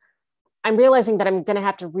I'm realizing that I'm going to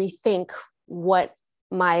have to rethink what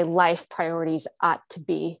my life priorities ought to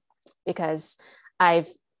be, because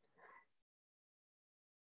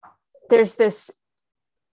there's this,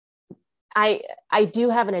 I do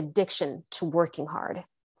have an addiction to working hard,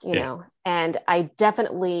 you know, and I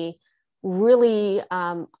definitely really,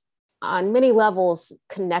 on many levels,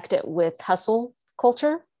 connect it with hustle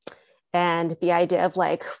culture, and the idea of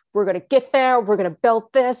like, we're going to get there, we're going to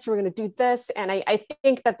build this, we're going to do this. And I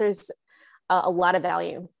think that there's a lot of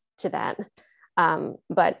value to that.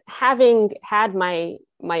 But having had my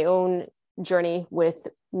own journey with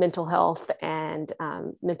mental health and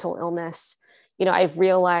mental illness, you know, I've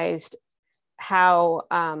realized how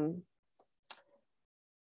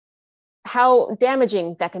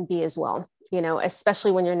damaging that can be as well, you know,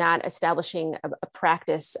 especially when you're not establishing a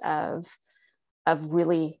practice of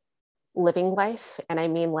really living life. And I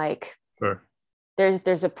mean, like,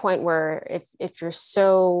 there's a point where if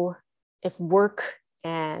work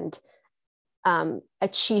and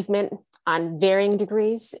achievement on varying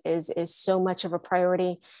degrees is so much of a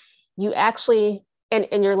priority, you actually,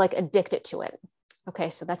 and you're like addicted to it.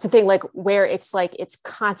 Okay. So that's the thing, like, where it's like, it's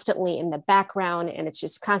constantly in the background, and it's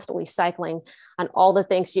just constantly cycling on all the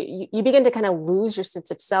things. You begin to kind of lose your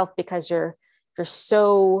sense of self, because you're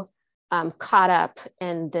so caught up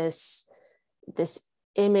in this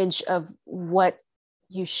image of what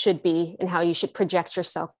you should be and how you should project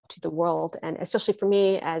yourself to the world. And especially for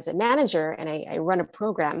me as a manager, and I run a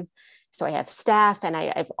program, so I have staff, and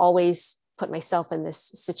I've always put myself in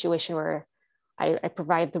this situation where I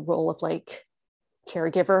provide the role of like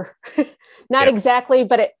caregiver, not exactly,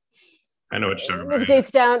 but I know what you're talking about.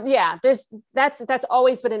 Dates down. Yeah, that's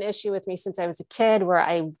always been an issue with me since I was a kid, where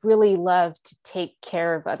I really love to take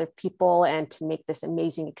care of other people and to make this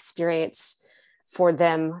amazing experience for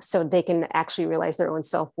them, so they can actually realize their own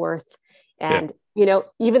self-worth. And you know,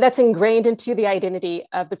 even that's ingrained into the identity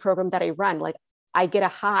of the program that I run. Like, I get a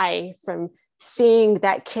high from seeing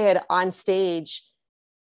that kid on stage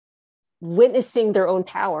witnessing their own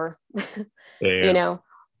power. You know,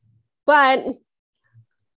 but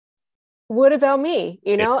what about me,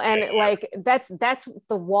 you know? And like, that's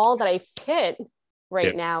the wall that I've hit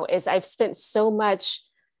right now, is I've spent so much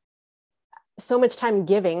time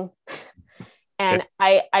giving, and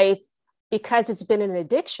I because it's been an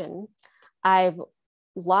addiction, I've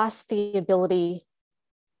lost the ability.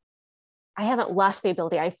 I haven't lost the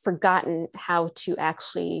ability. I've forgotten how to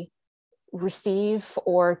actually receive,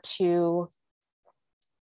 or to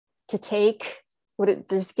take.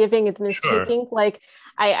 There's giving and there's taking. Like,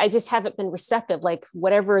 I just haven't been receptive. Like,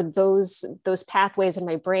 whatever those pathways in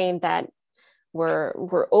my brain that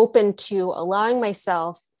were open to allowing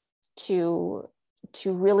myself to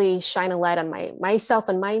really shine a light on myself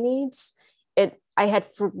and my needs, I had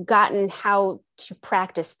forgotten how to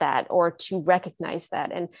practice that or to recognize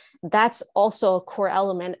that. And that's also a core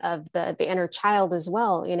element of the inner child as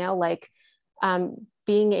well, you know, like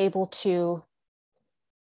being able to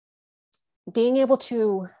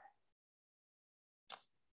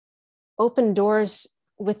open doors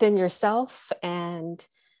within yourself and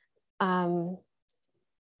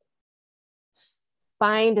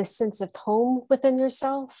find a sense of home within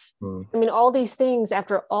yourself. I mean, all these things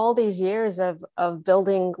after all these years of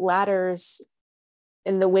building ladders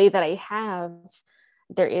in the way that I have,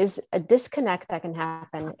 there is a disconnect that can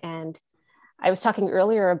happen. And I was talking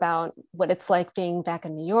earlier about what it's like being back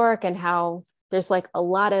in New York and how there's like a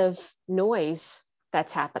lot of noise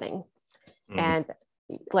that's happening. And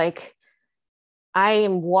like, I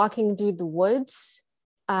am walking through the woods,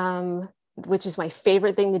 which is my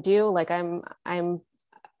favorite thing to do. Like I'm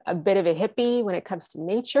a bit of a hippie when it comes to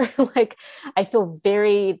nature. Like I feel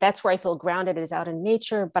that's where I feel grounded, is out in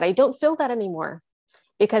nature, but I don't feel that anymore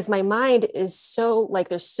because my mind is so like,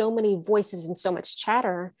 there's so many voices and so much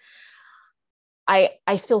chatter.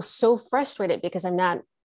 I feel so frustrated because I'm not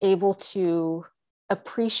able to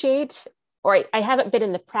appreciate, or I haven't been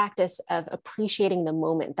in the practice of appreciating the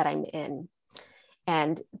moment that I'm in.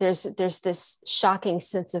 And there's this shocking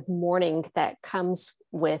sense of mourning that comes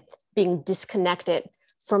with being disconnected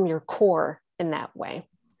from your core in that way.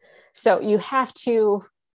 So you have to,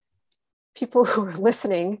 people who are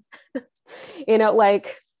listening, you know,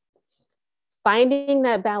 like finding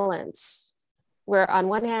that balance where on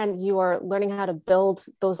one hand you are learning how to build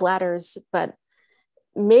those ladders, but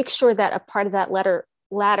make sure that a part of that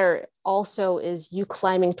ladder also is you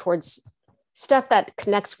climbing towards stuff that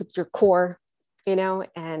connects with your core, you know,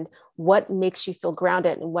 and what makes you feel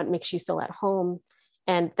grounded and what makes you feel at home.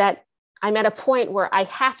 And that I'm at a point where I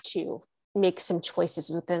have to make some choices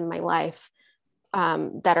within my life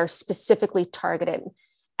that are specifically targeted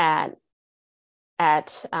at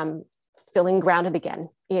feeling grounded again,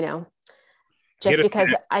 you know, just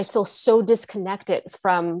because I feel so disconnected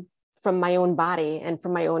from my own body and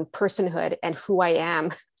from my own personhood and who I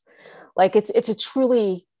am. Like it's a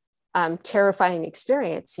truly terrifying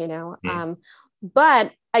experience, you know.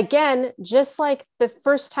 But again, just like the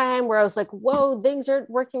first time where I was like, whoa, things aren't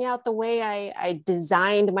working out the way I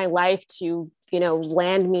designed my life to, you know,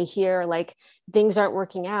 land me here. Like things aren't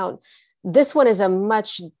working out. This one is a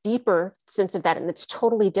much deeper sense of that. And it's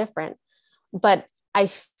totally different. But I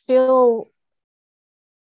feel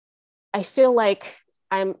like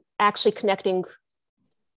I'm actually connecting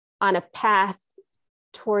on a path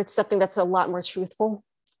towards something that's a lot more truthful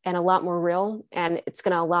and a lot more real. And it's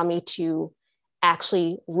going to allow me to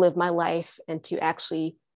actually live my life and to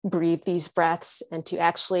actually breathe these breaths and to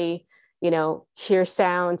actually, you know, hear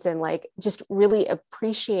sounds and like just really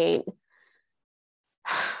appreciate,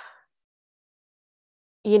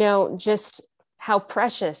 you know, just how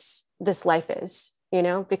precious this life is, you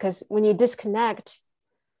know, because when you disconnect,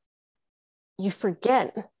 you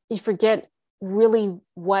forget really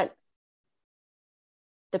what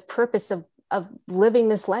the purpose of living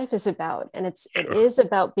this life is about. And it is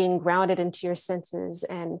about being grounded into your senses.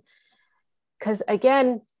 And because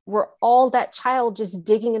again, we're all that child just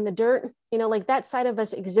digging in the dirt, you know, like that side of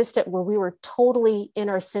us existed where we were totally in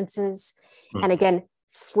our senses. And again,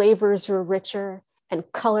 flavors were richer and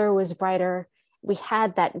color was brighter. We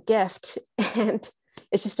had that gift. And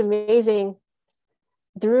it's just amazing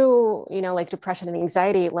through, you know, like depression and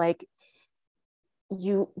anxiety, like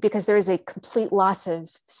because there is a complete loss of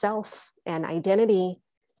self and identity.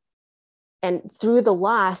 And through the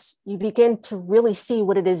loss, you begin to really see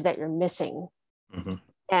what it is that you're missing.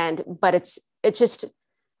 But it's just,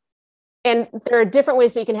 and there are different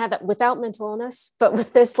ways that you can have that without mental illness, but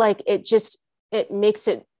with this, like, it makes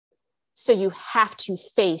it so you have to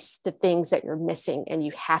face the things that you're missing and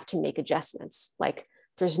you have to make adjustments. Like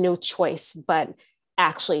there's no choice, but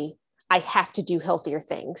actually I have to do healthier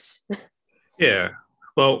things. Yeah.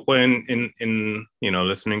 Well, when in you know,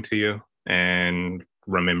 listening to you and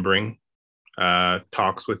remembering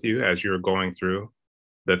talks with you as you're going through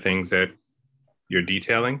the things that you're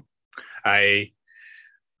detailing, I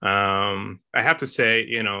have to say,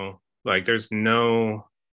 you know, like there's no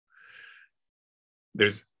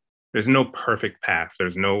perfect path.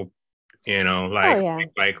 There's no, you know,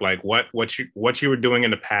 like, like what you were doing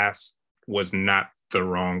in the past was not the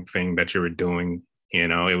wrong thing that you were doing. You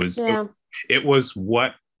know, it was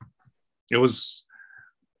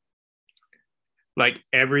like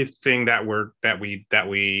everything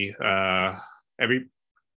every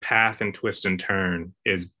path and twist and turn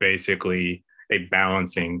is basically a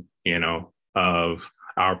balancing, you know, of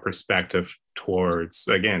our perspective towards,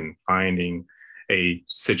 again, finding a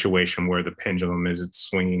situation where the pendulum is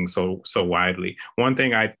swinging so widely. One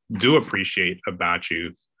thing I do appreciate about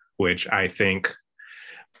you, which I think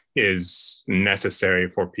is necessary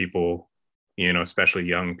for people, you know, especially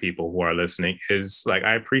young people who are listening, is like,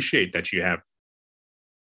 I appreciate that you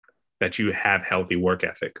have healthy work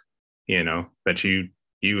ethic, you know, that you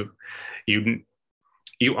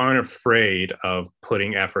aren't afraid of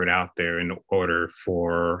putting effort out there in order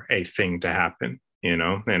for a thing to happen, you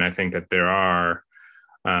know. And I think that there are,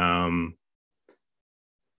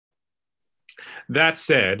 that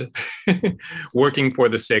said, working for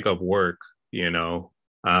the sake of work, you know,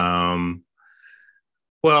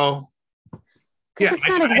 well, because yeah, it's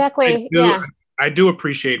not exactly, yeah. I do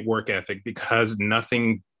appreciate work ethic because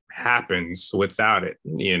nothing happens without it,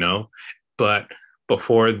 you know. But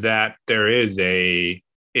before that, it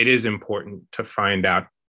is important to find out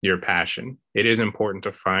your passion. It is important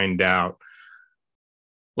to find out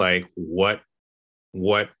like what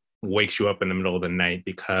wakes you up in the middle of the night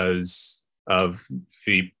because of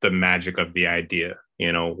the magic of the idea.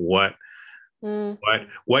 You know, what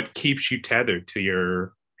keeps you tethered to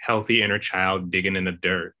your healthy inner child digging in the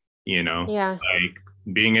dirt, you know? Yeah. Like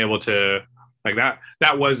being able to, like,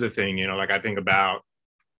 that was the thing, you know. Like I think about,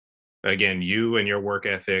 again, you and your work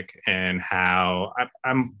ethic, and how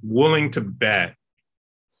I'm willing to bet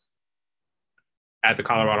at the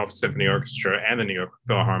Colorado Symphony Orchestra and the New York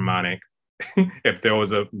Philharmonic, if there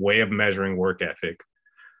was a way of measuring work ethic,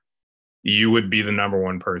 you would be the number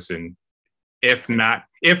one person, if not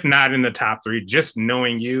in the top three. Just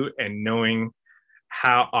knowing you and knowing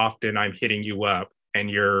how often I'm hitting you up, and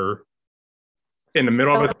you're in the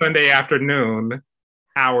middle of a Sunday afternoon,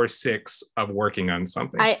 hour 6 of working on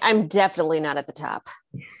something. I'm definitely not at the top.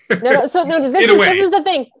 No. So no, this is the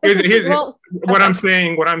thing. What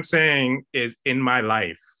I'm saying is, in my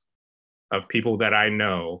life, of people that I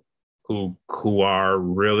know who are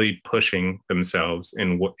really pushing themselves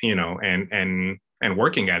in what, you know, and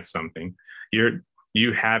working at something,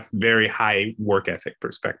 you have very high work ethic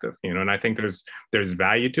perspective, you know, and I think there's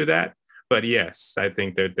value to that. But yes, I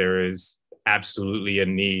think that there is absolutely a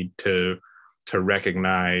need to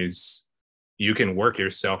recognize you can work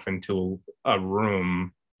yourself into a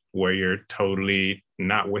room where you're totally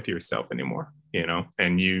not with yourself anymore, you know,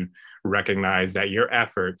 and you recognize that your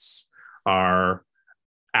efforts are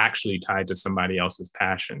actually tied to somebody else's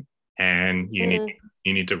passion, and you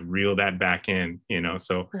need to reel that back in, you know.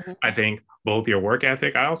 So I think both your work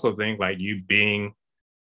ethic, I also think like you being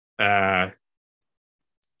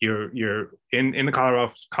you're in the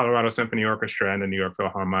Colorado Symphony Orchestra and the New York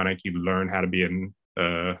Philharmonic, you learn how to be an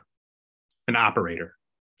operator.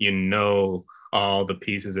 You know all the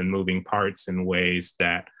pieces and moving parts in ways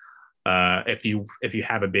that if you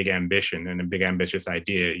have a big ambition and a big ambitious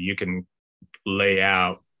idea, you can lay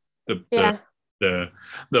out the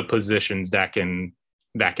positions that can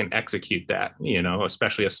execute that, you know,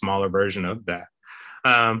 especially a smaller version of that.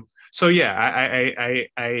 So yeah,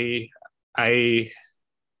 I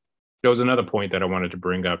there was another point that I wanted to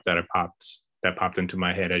bring up that popped into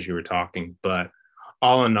my head as you were talking. But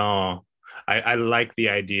all in all, I like the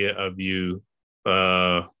idea of you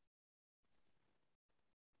in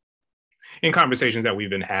conversations that we've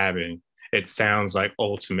been having. It sounds like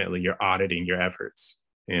ultimately you're auditing your efforts.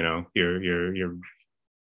 You know, you're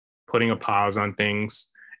putting a pause on things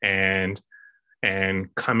and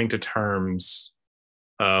coming to terms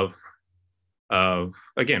of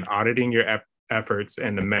again auditing your efforts,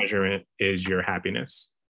 and the measurement is your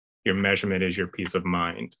happiness. Your measurement is your peace of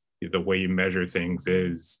mind. The way you measure things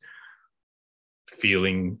is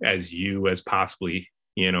feeling as you as possibly,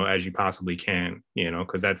 you know, as you possibly can, you know,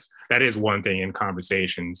 because that is one thing in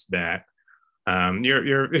conversations that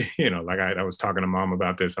you're you know, like I was talking to Mom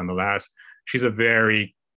about this on the last. She's a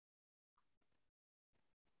very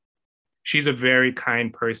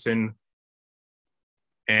kind person,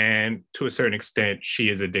 and to a certain extent she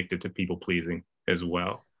is addicted to people pleasing as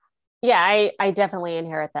well. Yeah, I definitely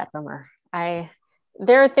inherit that from her.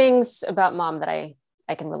 There are things about Mom that I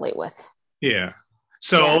can relate with. Yeah.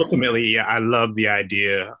 So ultimately, yeah, I love the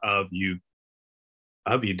idea of you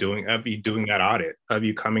doing that audit, of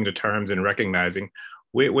you coming to terms and recognizing,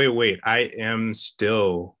 wait, I am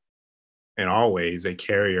still and always a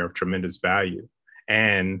carrier of tremendous value,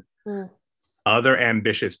 and other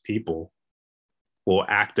ambitious people will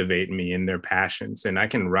activate me in their passions, and I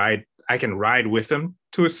can ride with them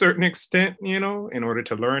to a certain extent, you know, in order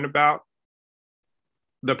to learn about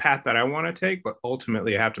the path that I want to take. But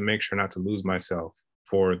ultimately, I have to make sure not to lose myself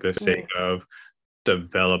for the sake of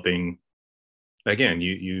developing. Again,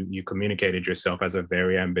 you communicated yourself as a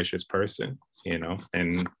very ambitious person, you know,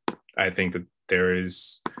 and I think that there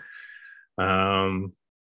is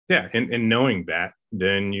yeah, in knowing that,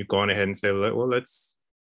 then you go on ahead and say, well, let's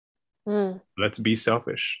be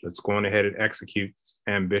selfish. Let's go on ahead and execute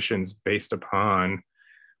ambitions based upon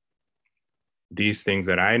these things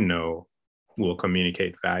that I know will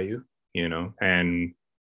communicate value, and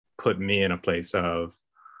put me in a place of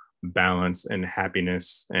balance and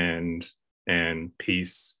happiness and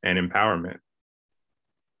peace and empowerment.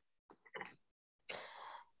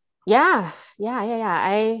 Yeah.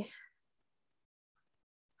 I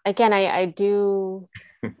do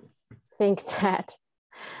think that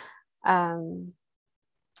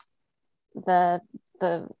the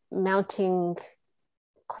mounting,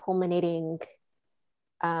 culminating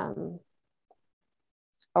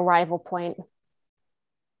arrival point,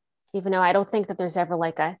 even though I don't think that there's ever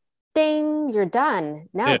like a ding, you're done.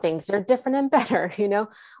 Now things are different and better,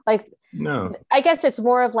 like, no, I guess it's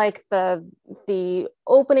more of like the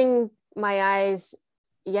opening my eyes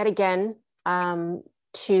yet again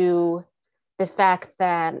to the fact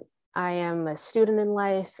that I am a student in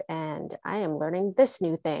life and I am learning this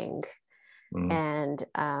new thing. And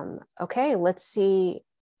okay, let's see.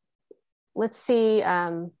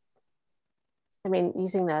 I mean,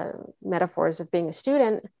 using the metaphors of being a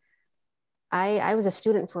student, I was a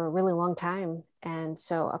student for a really long time. And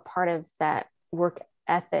so a part of that work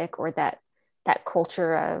ethic, or that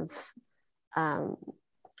culture of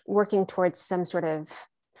working towards some sort of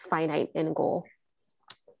finite end goal,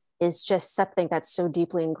 is just something that's so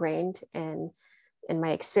deeply ingrained in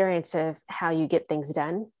my experience of how you get things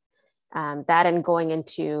done. That, and going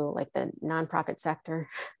into like the nonprofit sector,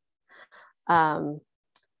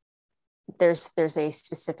 there's a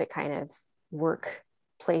specific kind of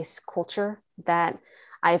workplace culture that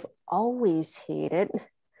I've always hated,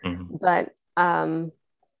 but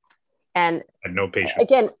and I had no patience.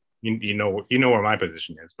 Again, you know where my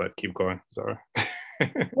position is, but keep going. Sorry.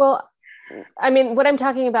 Well, I mean, what I'm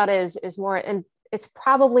talking about is more, and it's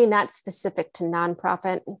probably not specific to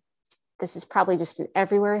nonprofit. This is probably just an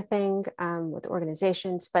everywhere thing with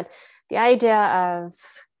organizations, but the idea of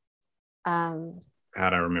how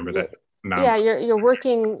do I remember that? Yeah, you're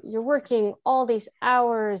working all these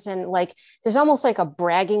hours, and like there's almost like a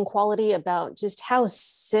bragging quality about just how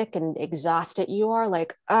sick and exhausted you are.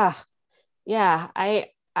 Like, yeah,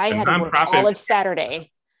 I had to work all of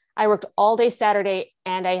Saturday. I worked all day Saturday,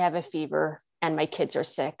 and I have a fever, and my kids are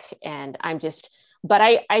sick, and but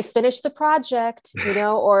I finished the project,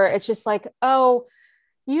 or it's just like, oh,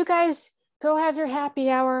 you guys go have your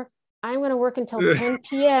happy hour. I'm going to work until 10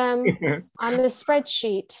 p.m. on this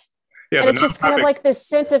spreadsheet. Yeah, and it's just kind of like this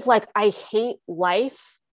sense of like, I hate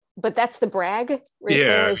life, but that's the brag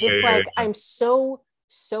there. It's just I'm so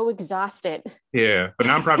exhausted. Yeah, but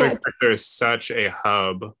nonprofit sector is such a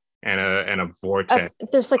hub and a vortex.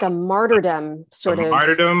 There's like a martyrdom sort of.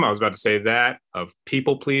 Martyrdom, I was about to say that, of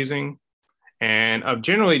people pleasing, and of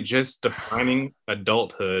generally just defining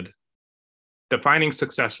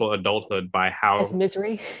successful adulthood by as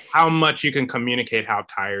misery, how much you can communicate how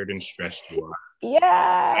tired and stressed you are.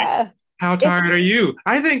 Yeah. How tired are you?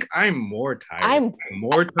 I think I'm more tired. I'm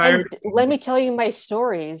more tired. Let me tell you my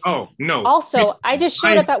stories. Oh, no. Also, I just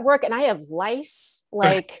showed up at work and I have lice,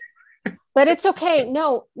 like, but it's okay.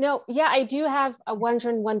 No. Yeah, I do have a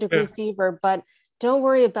 101 degree fever, but don't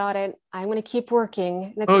worry about it. I'm going to keep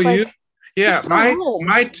working. And it's yeah,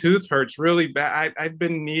 my tooth hurts really bad. I've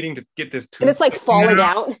been needing to get this tooth. And it's like falling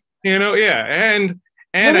out. And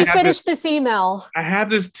let me finish this email. I have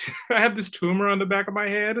this tumor on the back of my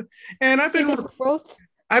head, and I've been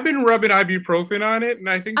rubbing ibuprofen on it, and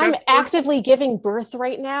I think I'm actively giving birth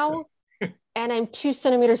right now, and I'm 2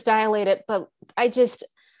 centimeters dilated. But I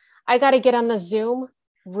got to get on the Zoom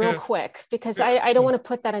real quick because I don't want to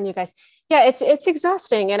put that on you guys. Yeah, it's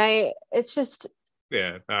exhausting, and it's just.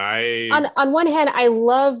 Yeah, on one hand, I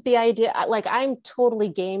love the idea. Like, I'm totally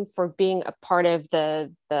game for being a part of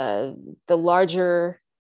the larger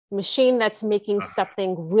machine that's making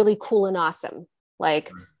something really cool and awesome.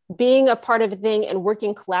 Like being a part of a thing and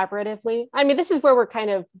working collaboratively. I mean, this is where we're kind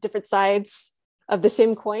of different sides of the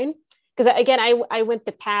same coin. Because again, I went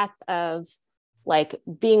the path of like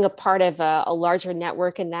being a part of a larger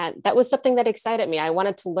network, and that was something that excited me. I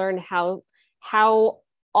wanted to learn how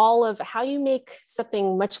all of how you make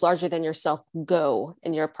something much larger than yourself go,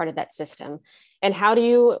 and you're a part of that system, and how do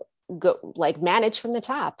you go like manage from the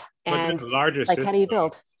top, and larger like how do you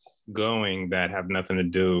build going that have nothing to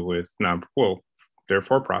do with they're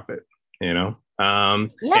for profit, yeah. I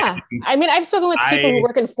mean, I've spoken with people who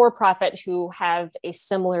work in for-profit who have a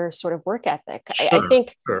similar sort of work ethic. I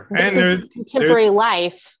think this is contemporary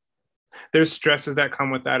life. There's stresses that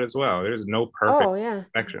come with that as well. There's no perfect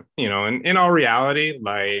connection, and in all reality,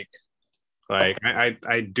 like Like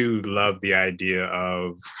I do love the idea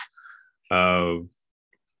of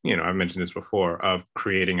I mentioned this before, of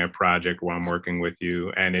creating a project while I'm working with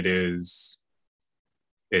you, and it is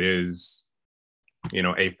a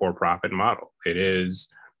for-profit model. It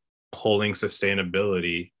is pulling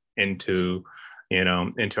sustainability into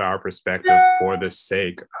our perspective for the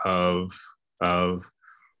sake of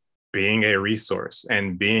being a resource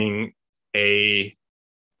and being an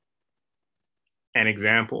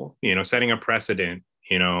example, setting a precedent,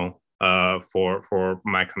 for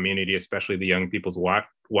my community, especially the young people's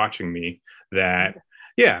watching me, that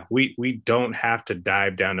yeah, we don't have to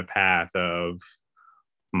dive down the path of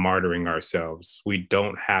martyring ourselves. We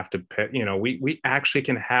don't have to, we actually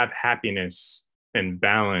can have happiness and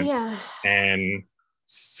balance Yeah. and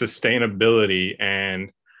sustainability.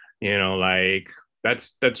 And, like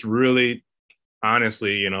that's really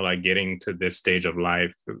honestly, like getting to this stage of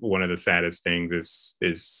life, one of the saddest things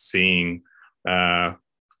is seeing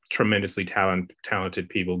tremendously talented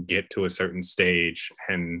people get to a certain stage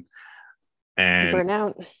and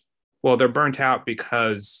Burnout. well, they're burnt out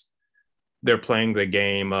because they're playing the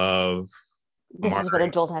game of This is what martyring.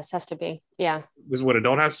 adult has to be. Yeah. This is what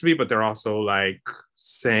adult has to be, but they're also like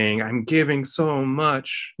saying, I'm giving so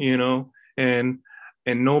much, and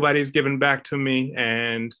nobody's giving back to me.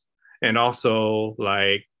 And also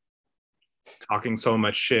like talking so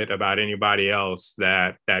much shit about anybody else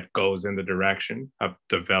that goes in the direction of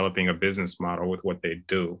developing a business model with what they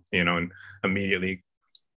do, and immediately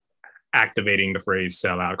activating the phrase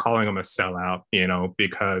sellout, calling them a sellout,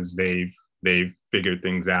 because they've figured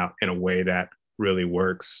things out in a way that really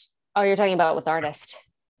works. Oh, you're talking about with artists.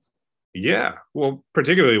 Yeah, well,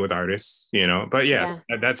 particularly with artists, but yes,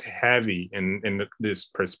 Yeah. that's heavy in this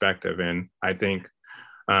perspective. And I think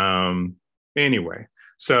anyway,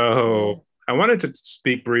 so I wanted to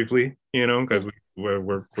speak briefly, because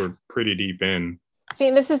we're pretty deep in. See,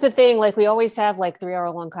 and this is the thing, like we always have like 3 hour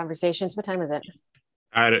long conversations. What time is it?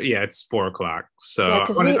 Yeah, it's 4 o'clock. So Yeah,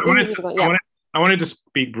 because we I wanted to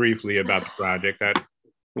speak briefly about the project that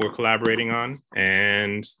we're collaborating on.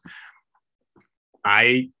 And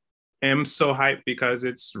I am so hyped because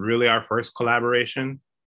it's really our first collaboration,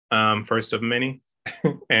 first of many.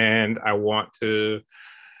 And I want to,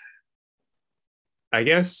 I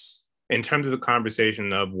guess, in terms of the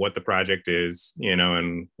conversation of what the project is,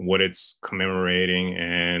 and what it's commemorating,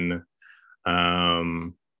 and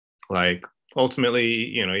like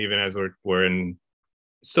ultimately, even as we're in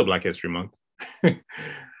still Black History Month,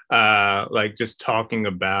 like just talking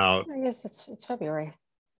about, I guess it's February.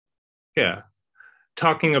 yeah,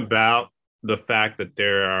 talking about the fact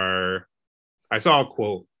that I saw a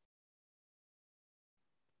quote.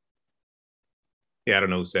 Yeah, I don't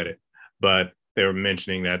know who said it, but they were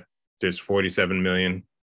mentioning that there's 47 million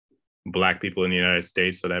Black people in the United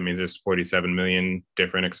States. So that means there's 47 million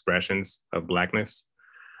different expressions of Blackness.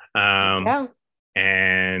 Yeah.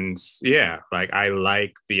 And yeah, like I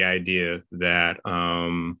like the idea that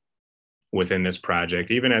within this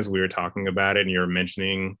project, even as we were talking about it and you're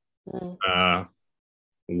mentioning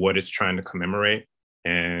what it's trying to commemorate,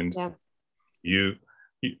 and Yeah. you,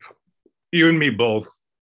 you and me both,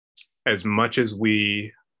 as much as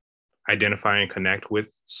we identify and connect with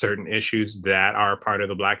certain issues that are part of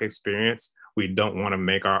the Black experience, we don't want to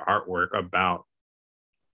make our artwork about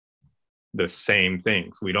the same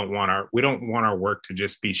things. We don't want our work to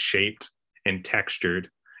just be shaped and textured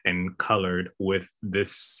and colored with the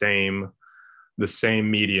same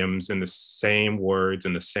mediums and the same words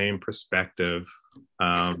and the same perspective,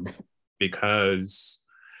 because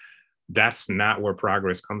that's not where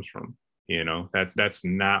progress comes from. That's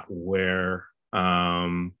not where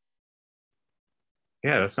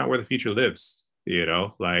that's not where the future lives.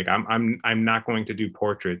 Like I'm not going to do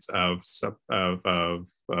portraits of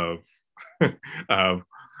of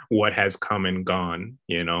what has come and gone.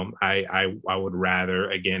 I would rather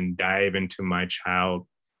again dive into my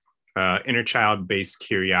inner child based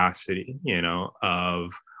curiosity,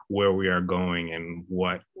 of where we are going and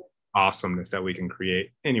what awesomeness that we can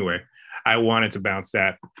create. Anyway, I wanted to bounce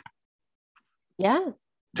that,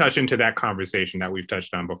 touch into that conversation that we've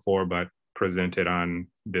touched on before, but presented on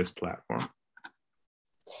this platform.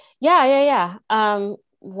 Yeah.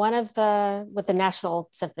 With the National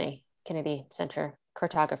Symphony Kennedy Center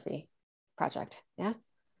Cartography Project. Yeah.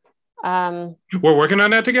 We're working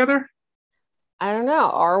on that together? I don't know.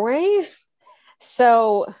 Are we?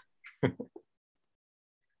 So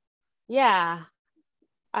yeah.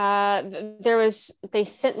 They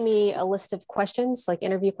sent me a list of questions, like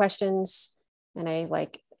interview questions, and I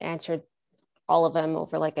like answered all of them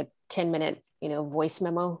over like a 10-minute, voice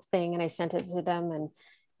memo thing. And I sent it to them, and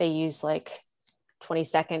they used like 20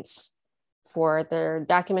 seconds for their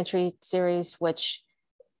documentary series, which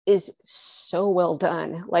is so well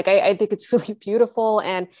done. Like, I think it's really beautiful.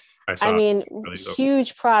 And I mean, really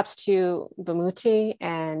huge props to Bamuti.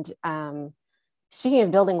 And speaking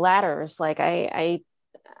of building ladders, like I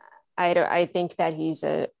think that he's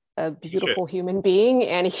a beautiful human being,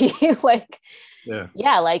 and he like,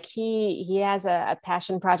 like he has a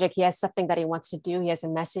passion project. He has something that he wants to do. He has a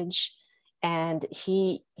message, and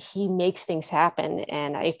he makes things happen.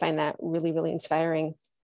 And I find that really, really inspiring.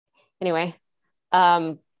 Anyway,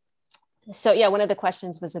 so yeah, one of the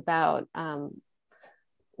questions was about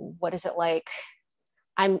what is it like?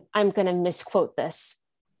 I'm going to misquote this,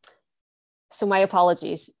 so my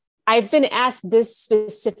apologies. I've been asked this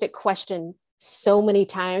specific question so many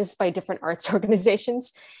times by different arts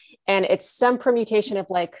organizations, and it's some permutation of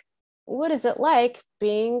like, what is it like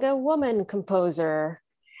being a woman composer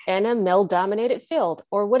in a male-dominated field?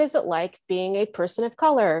 Or what is it like being a person of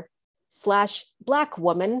color / Black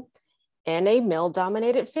woman in a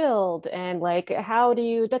male-dominated field? And like, how do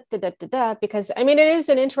you because I mean, it is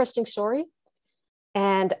an interesting story,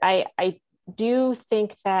 and I do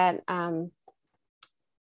think that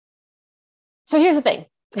so here's the thing.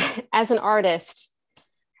 As an artist,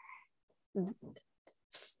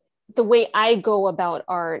 the way I go about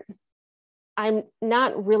art, I'm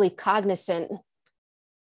not really cognizant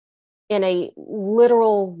in a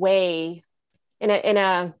literal way,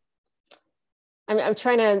 I'm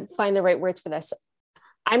trying to find the right words for this.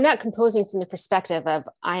 I'm not composing from the perspective of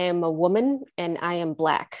I am a woman and I am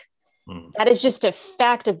Black. That is just a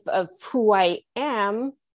fact of who I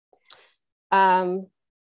am.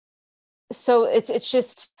 So it's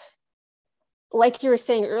just like you were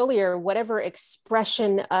saying earlier, whatever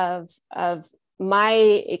expression of my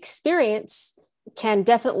experience can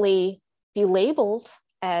definitely be labeled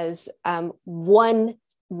as one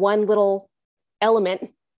little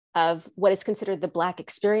element of what is considered the Black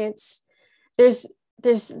experience. This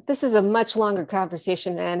is a much longer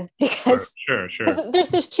conversation, man, because sure.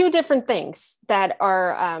 There's two different things that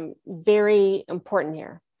are very important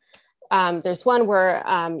here. There's one where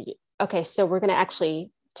okay, so we're going to actually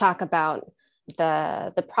talk about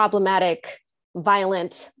the problematic,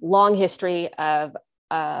 violent, long history of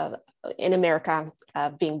in America,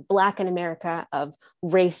 of being Black in America, of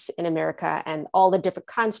race in America, and all the different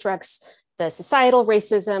constructs, the societal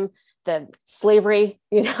racism, the slavery,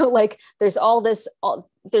 like there's all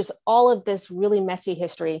of this really messy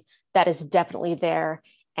history that is definitely there.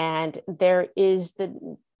 And there is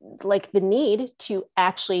the need to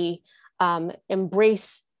actually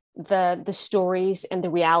embrace the stories and the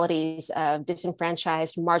realities of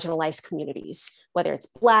disenfranchised, marginalized communities, whether it's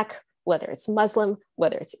Black, whether it's Muslim,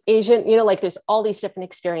 whether it's Asian, like there's all these different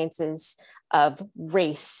experiences of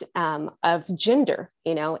race, of gender,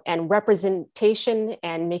 and representation,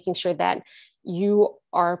 and making sure that you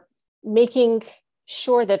are making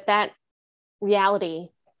sure that reality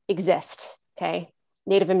exists. Okay.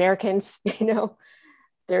 Native Americans,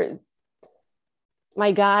 they're,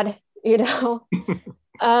 my God,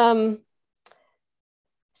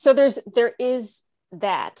 so there is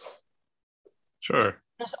that. Sure.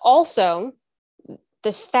 There's also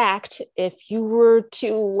the fact, if you were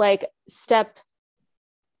to like step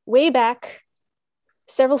way back,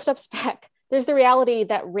 several steps back, there's the reality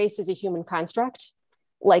that race is a human construct.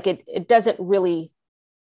 Like it doesn't really,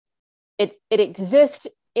 it exists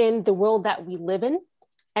in the world that we live in,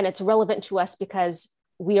 and it's relevant to us because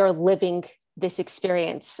we are living this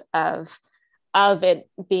experience of it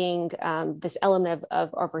being this element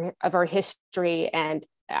of our history and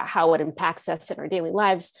how it impacts us in our daily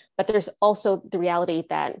lives. But there's also the reality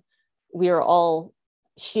that we are all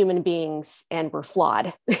human beings and we're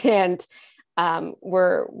flawed, and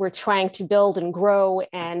we're trying to build and grow,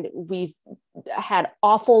 and we've had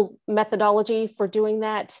awful methodology for doing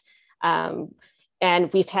that.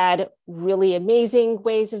 And we've had really amazing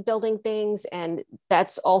ways of building things. And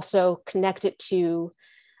that's also connected to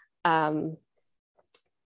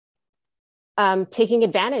taking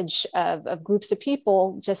advantage of groups of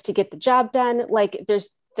people just to get the job done. Like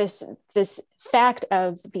there's this fact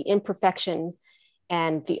of the imperfection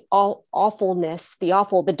and the awfulness,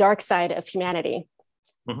 the dark side of humanity.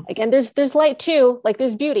 Mm-hmm. Again, there's light too, like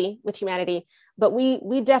there's beauty with humanity, but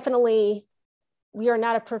we definitely, we are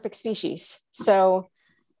not a perfect species. So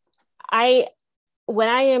when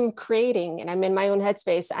I am creating and I'm in my own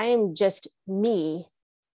headspace, I am just me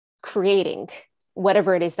creating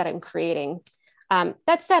whatever it is that I'm creating.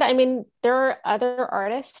 That said, I mean, there are other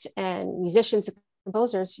artists and musicians and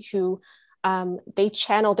composers who they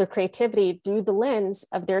channel their creativity through the lens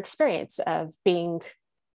of their experience of being,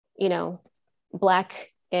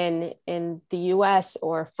 Black in the US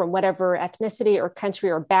or from whatever ethnicity or country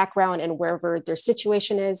or background and wherever their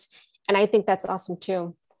situation is. And I think that's awesome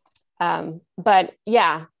too. But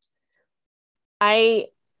yeah, I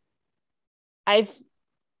I've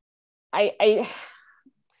I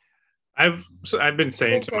I've been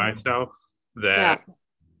saying to myself yeah.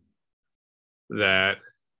 that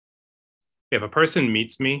if a person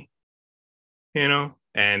meets me, you know,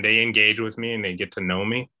 and they engage with me and they get to know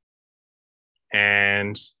me,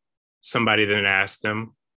 and somebody then asks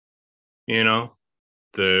them, you know,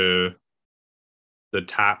 the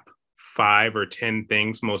top 5 or 10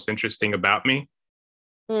 things most interesting about me.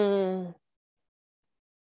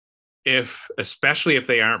 Especially if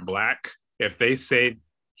they aren't Black, if they say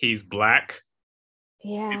he's Black,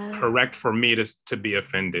 it's correct for me to be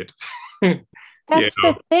offended. That's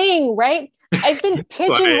the thing, right? I've been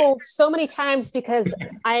pigeonholed so many times because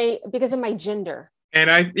of my gender. And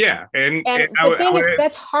the thing is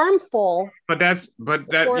that's harmful. But that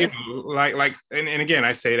and again,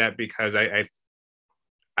 I say that because I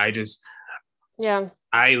just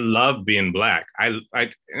I love being Black.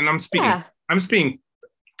 I'm speaking.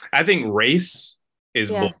 I think race is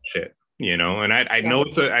bullshit, you know, and I know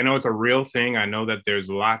it's a real thing. I know that there's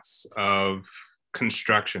lots of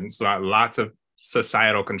constructions, lots of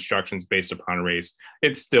societal constructions based upon race.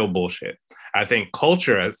 It's still bullshit. I think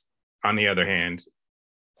culture, on the other hand,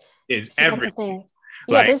 is everything.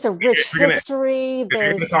 Yeah, there's a rich history. If you're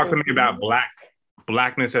going to talk to me about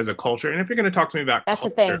Blackness as a culture, and if you're going to talk to me about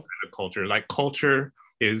culture as a culture, like culture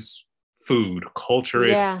is food, culture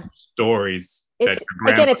is stories. It's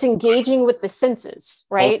engaging with the senses,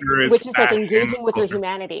 right? Which is like engaging with your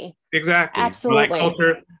humanity. Exactly. Absolutely.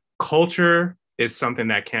 Like culture is something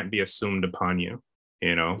that can't be assumed upon you,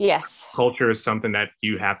 you know? Yes. Culture is something that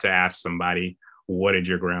you have to ask somebody, what did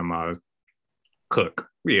your grandma cook?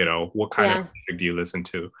 You know, what kind of music do you listen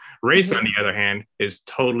to? Race, on the other hand, is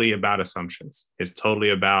totally about assumptions. It's totally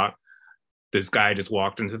about this guy just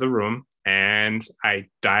walked into the room and I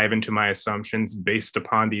dive into my assumptions based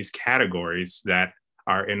upon these categories that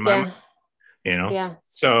are in my mind, you know? Yeah.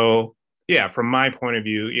 So yeah, from my point of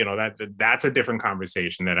view, you know, that's a different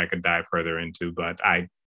conversation that I could dive further into, but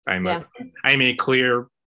I'm a clear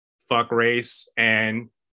fuck race and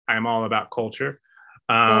I'm all about culture.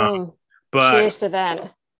 But cheers to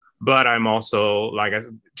that. But I'm also like I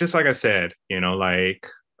said, you know, like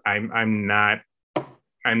I'm not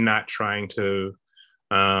trying to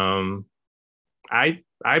I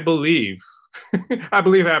believe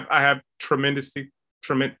I have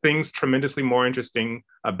things tremendously more interesting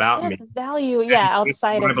about me. Value,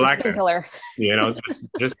 outside of your skin color. You know,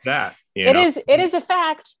 just that. It is a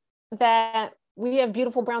fact that we have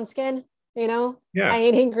beautiful brown skin, you know? Yeah. I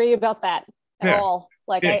ain't angry about that at all.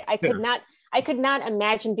 Like I could not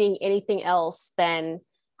imagine being anything else than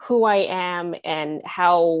who I am and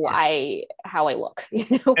how I look,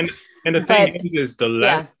 you know. And the thing is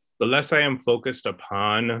the less I am focused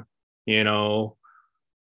upon, you know,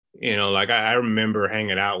 like I remember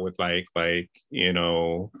hanging out with like you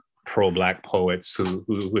know, pro-Black poets who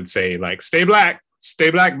would say like, stay black,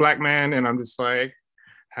 Black man, and I'm just like,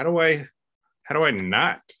 how do I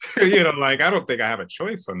not? You know, like I don't think I have a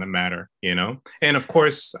choice on the matter, you know. And of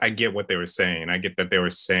course, I get what they were saying. I get that they were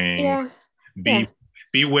saying,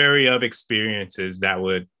 be wary of experiences that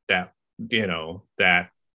would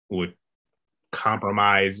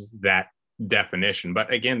compromise that definition.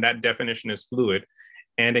 But again, that definition is fluid.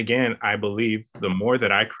 And again, I believe the more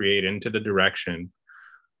that I create into the direction,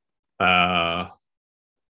 the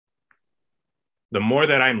more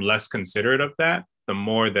that I'm less considerate of that, the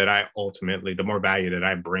more value that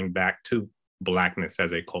I bring back to Blackness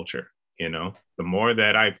as a culture, you know, the more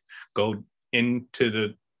that I go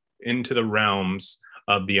into the realms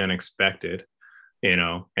of the unexpected, you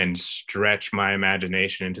know, and stretch my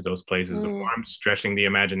imagination into those places. The more I'm stretching the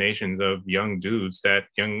imaginations of young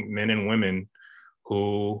men and women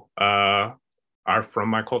who are from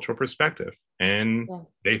my cultural perspective, and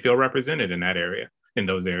they feel represented in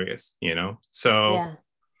those areas, you know. So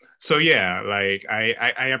like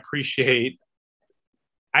I appreciate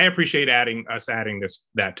adding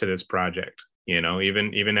that to this project, you know,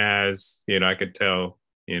 even as, you know, I could tell,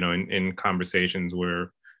 you know, in conversations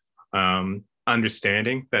where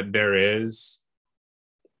understanding that there is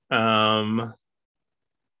that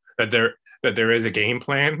there is a game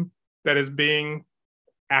plan that is being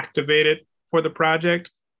activated for the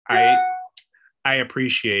project. I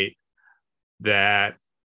appreciate that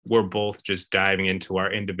we're both just diving into our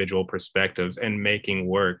individual perspectives and making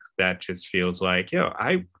work that just feels like, yo,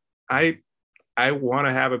 I want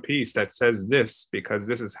to have a piece that says this because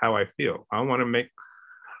this is how I feel. I want to make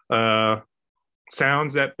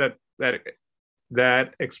sounds that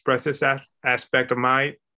express this aspect of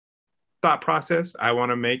my thought process, I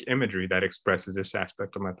want to make imagery that expresses this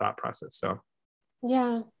aspect of my thought process. So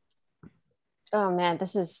yeah. Oh man,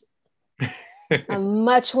 this is a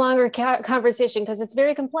much longer conversation because it's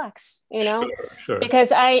very complex, you know. Sure. Because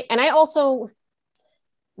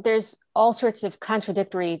there's all sorts of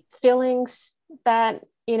contradictory feelings that,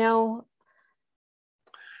 you know,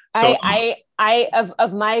 so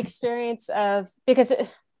of my experience of, because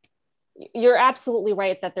you're absolutely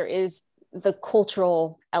right that there is the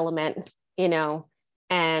cultural element, you know,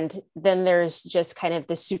 and then there's just kind of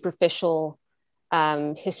the superficial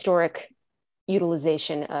historic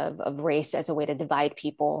utilization of race as a way to divide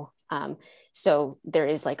people. So there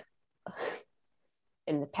is like,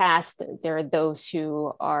 in the past, there are those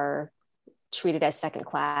who are treated as second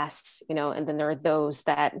class, you know, and then there are those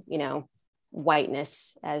that, you know,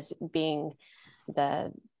 whiteness as being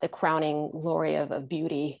the crowning glory of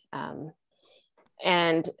beauty.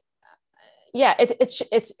 And yeah,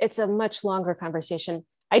 it's a much longer conversation.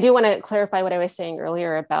 I do want to clarify what I was saying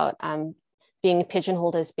earlier about being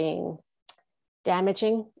pigeonholed as being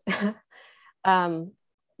damaging.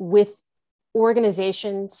 With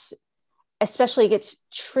organizations, especially it gets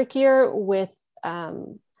trickier with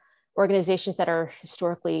organizations that are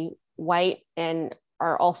historically white and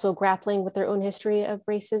are also grappling with their own history of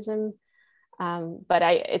racism. But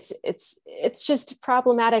it's just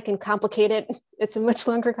problematic and complicated. It's a much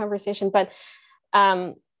longer conversation. But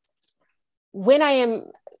whether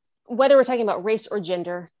we're talking about race or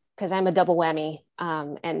gender, because I'm a double whammy,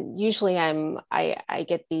 and usually I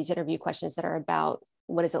get these interview questions that are about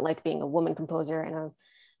what is it like being a woman composer in a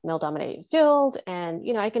male-dominated field, and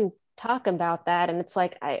you know, I can talk about that, and it's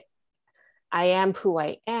like I am who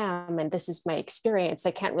I am, and this is my experience.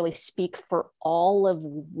 I can't really speak for all of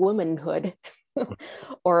womanhood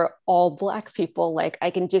or all Black people. Like, I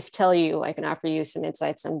can just tell you, I can offer you some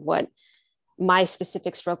insights on what my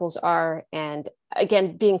specific struggles are, and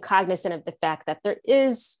again, being cognizant of the fact that there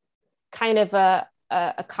is kind of a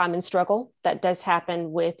common struggle that does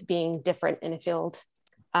happen with being different in a field.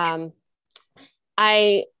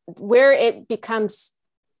 Where it becomes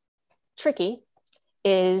tricky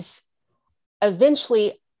is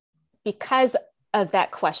eventually, because of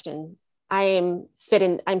that question, I'm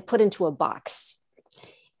put into a box,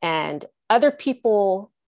 and other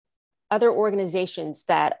people, other organizations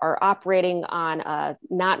that are operating on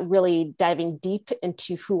not really diving deep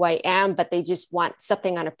into who I am, but they just want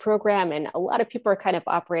something on a program. And a lot of people are kind of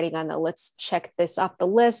operating on the, let's check this off the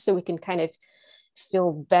list so we can kind of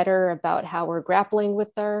feel better about how we're grappling with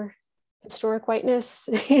our historic whiteness,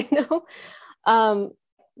 you know?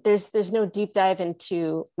 There's no deep dive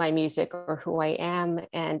into my music or who I am.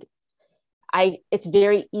 And it's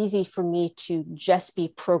very easy for me to just be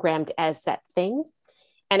programmed as that thing.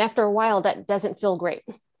 And after a while, that doesn't feel great,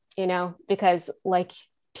 you know, because like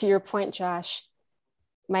to your point, Josh,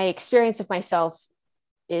 my experience of myself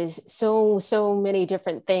is so many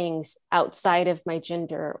different things outside of my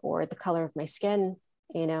gender or the color of my skin,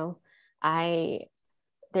 you know.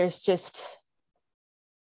 There's just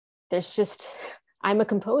I'm a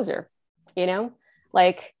composer, you know,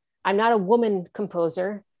 like I'm not a woman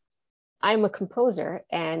composer, I'm a composer.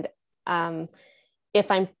 And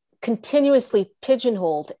if I'm continuously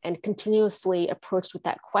pigeonholed and continuously approached with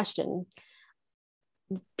that question,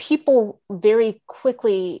 people very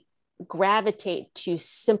quickly gravitate to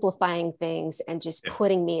simplifying things and just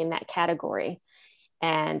putting me in that category.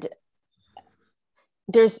 And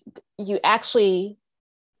you actually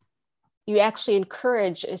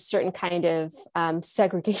encourage a certain kind of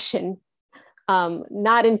segregation,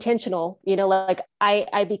 not intentional, you know, like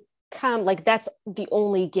I become like, that's the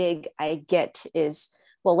only gig I get is,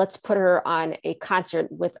 well, let's put her on a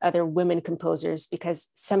concert with other women composers because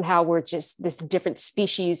somehow we're just this different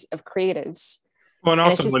species of creatives. Well, and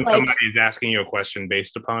also when somebody is asking you a question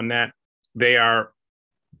based upon that, they're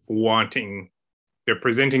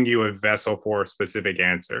presenting you a vessel for a specific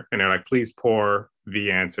answer. And they're like, please pour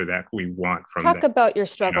the answer that we want from Talk about your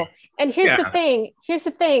struggle. You know? And here's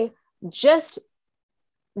the thing, just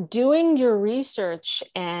doing your research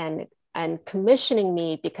and commissioning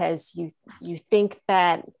me because you think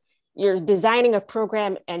that you're designing a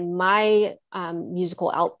program and my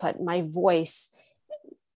musical output, my voice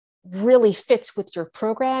really fits with your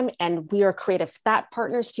program and we are creative thought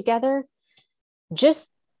partners together. Just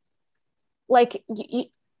like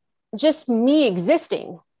just me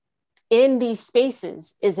existing in these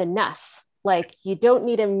spaces is enough. Like you don't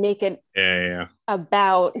need to make it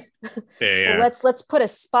about let's put a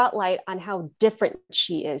spotlight on how different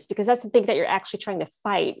she is, because that's the thing that you're actually trying to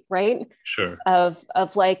fight, right? Sure. Of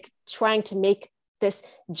like trying to make this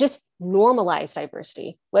just normalized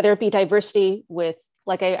diversity, whether it be diversity with,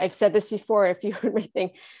 like I've said this before, if you heard me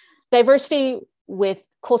think, diversity with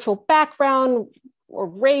cultural background or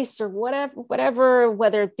race or whatever,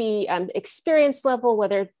 whether it be experience level,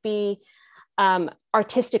 whether it be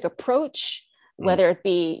artistic approach, whether it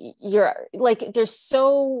be you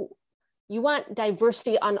want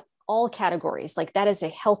diversity on all categories. Like that is a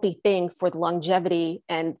healthy thing for the longevity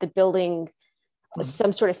and the building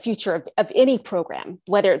some sort of future of any program,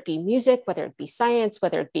 whether it be music, whether it be science,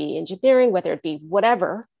 whether it be engineering, whether it be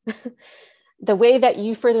whatever. The way that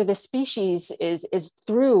you further the species is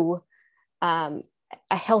through a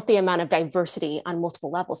healthy amount of diversity on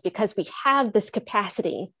multiple levels, because we have this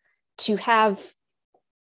capacity to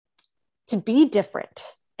be different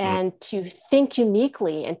and to think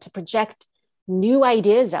uniquely and to project new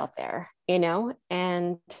ideas out there,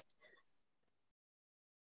 and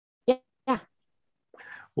yeah.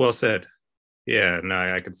 Well said. Yeah,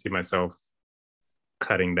 no, I could see myself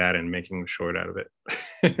cutting that and making a short out of it.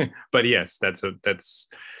 But yes, that's a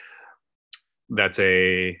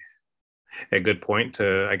good point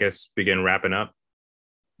to, I guess, begin wrapping up,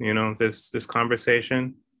 this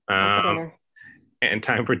conversation. And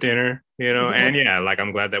time for dinner, and yeah, like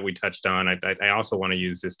I'm glad that we touched on. I also want to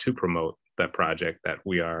use this to promote that project that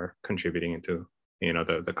we are contributing into,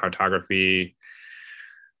 the cartography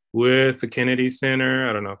with the Kennedy Center.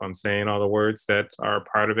 I don't know if I'm saying all the words that are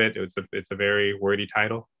part of it. It's a very wordy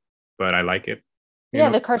title, but I like it.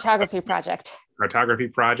 The Cartography Project. Cartography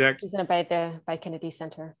Project. Isn't it by Kennedy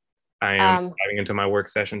Center? I am diving into my work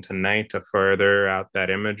session tonight to further out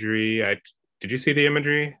that imagery. Did you see the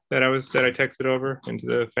imagery that I texted over into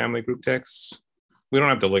the family group text? We don't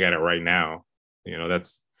have to look at it right now.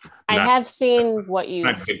 I have seen what you.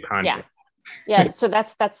 Not good content. Yeah. So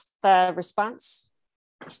that's the response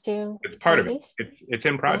to. It's part of it. It's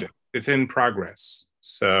in project. Yeah. It's in progress.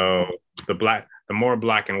 So the more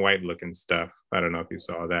black and white looking stuff. I don't know if you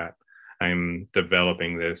saw that. I'm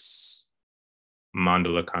developing this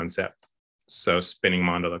mandala concept. So spinning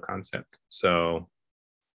mandala concept. So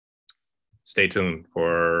stay tuned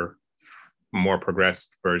for more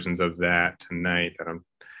progressed versions of that tonight. I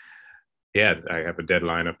have a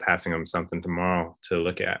deadline of passing them something tomorrow to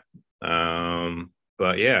look at.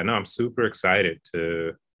 But yeah, no, I'm super excited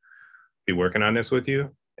to be working on this with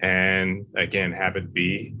you. And again, have it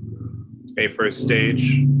be a first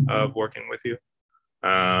stage of working with you.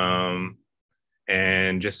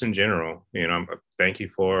 And just in general, thank you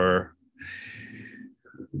for,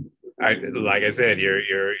 like I said, you're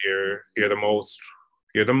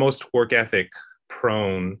the most work ethic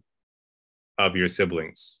prone of your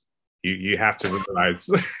siblings. You have to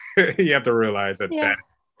realize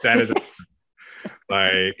that is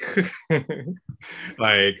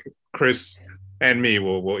like Chris and me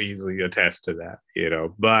will easily attest to that,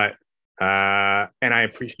 but and I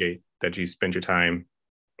appreciate that you spent your time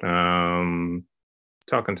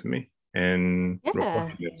talking to me and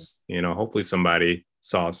recording this. Hopefully somebody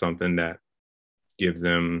saw something that gives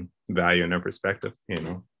them value in their perspective.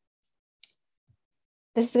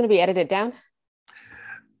 This is going to be edited down?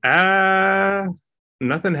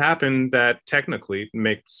 Nothing happened that technically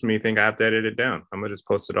makes me think I have to edit it down. I'm gonna just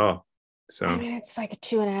post it all. So I mean, it's like a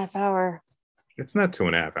 2.5 hour. It's not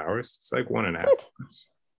 2.5 hours. It's like 1.5 hours.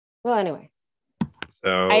 Well, anyway.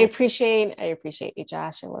 So I appreciate you,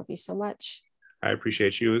 Josh. I love you so much. I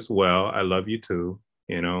appreciate you as well. I love you too.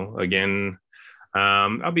 Again,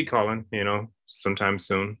 I'll be calling, sometime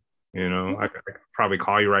soon. I could probably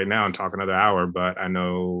call you right now and talk another hour, but I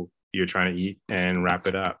know you're trying to eat and wrap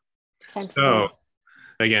it up. So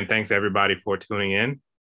again, thanks everybody for tuning in.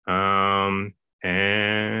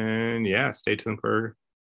 And yeah, stay tuned for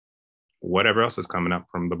whatever else is coming up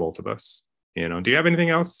from the both of us. Do you have anything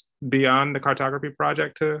else beyond the Cartography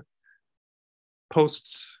Project to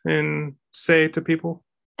post and say to people?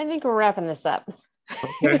 I think we're wrapping this up.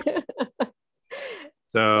 Okay.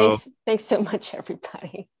 So thanks so much,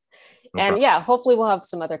 everybody. No and problem. Yeah, hopefully we'll have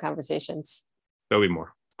some other conversations. There'll be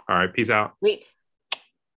more. All right. Peace out. Sweet.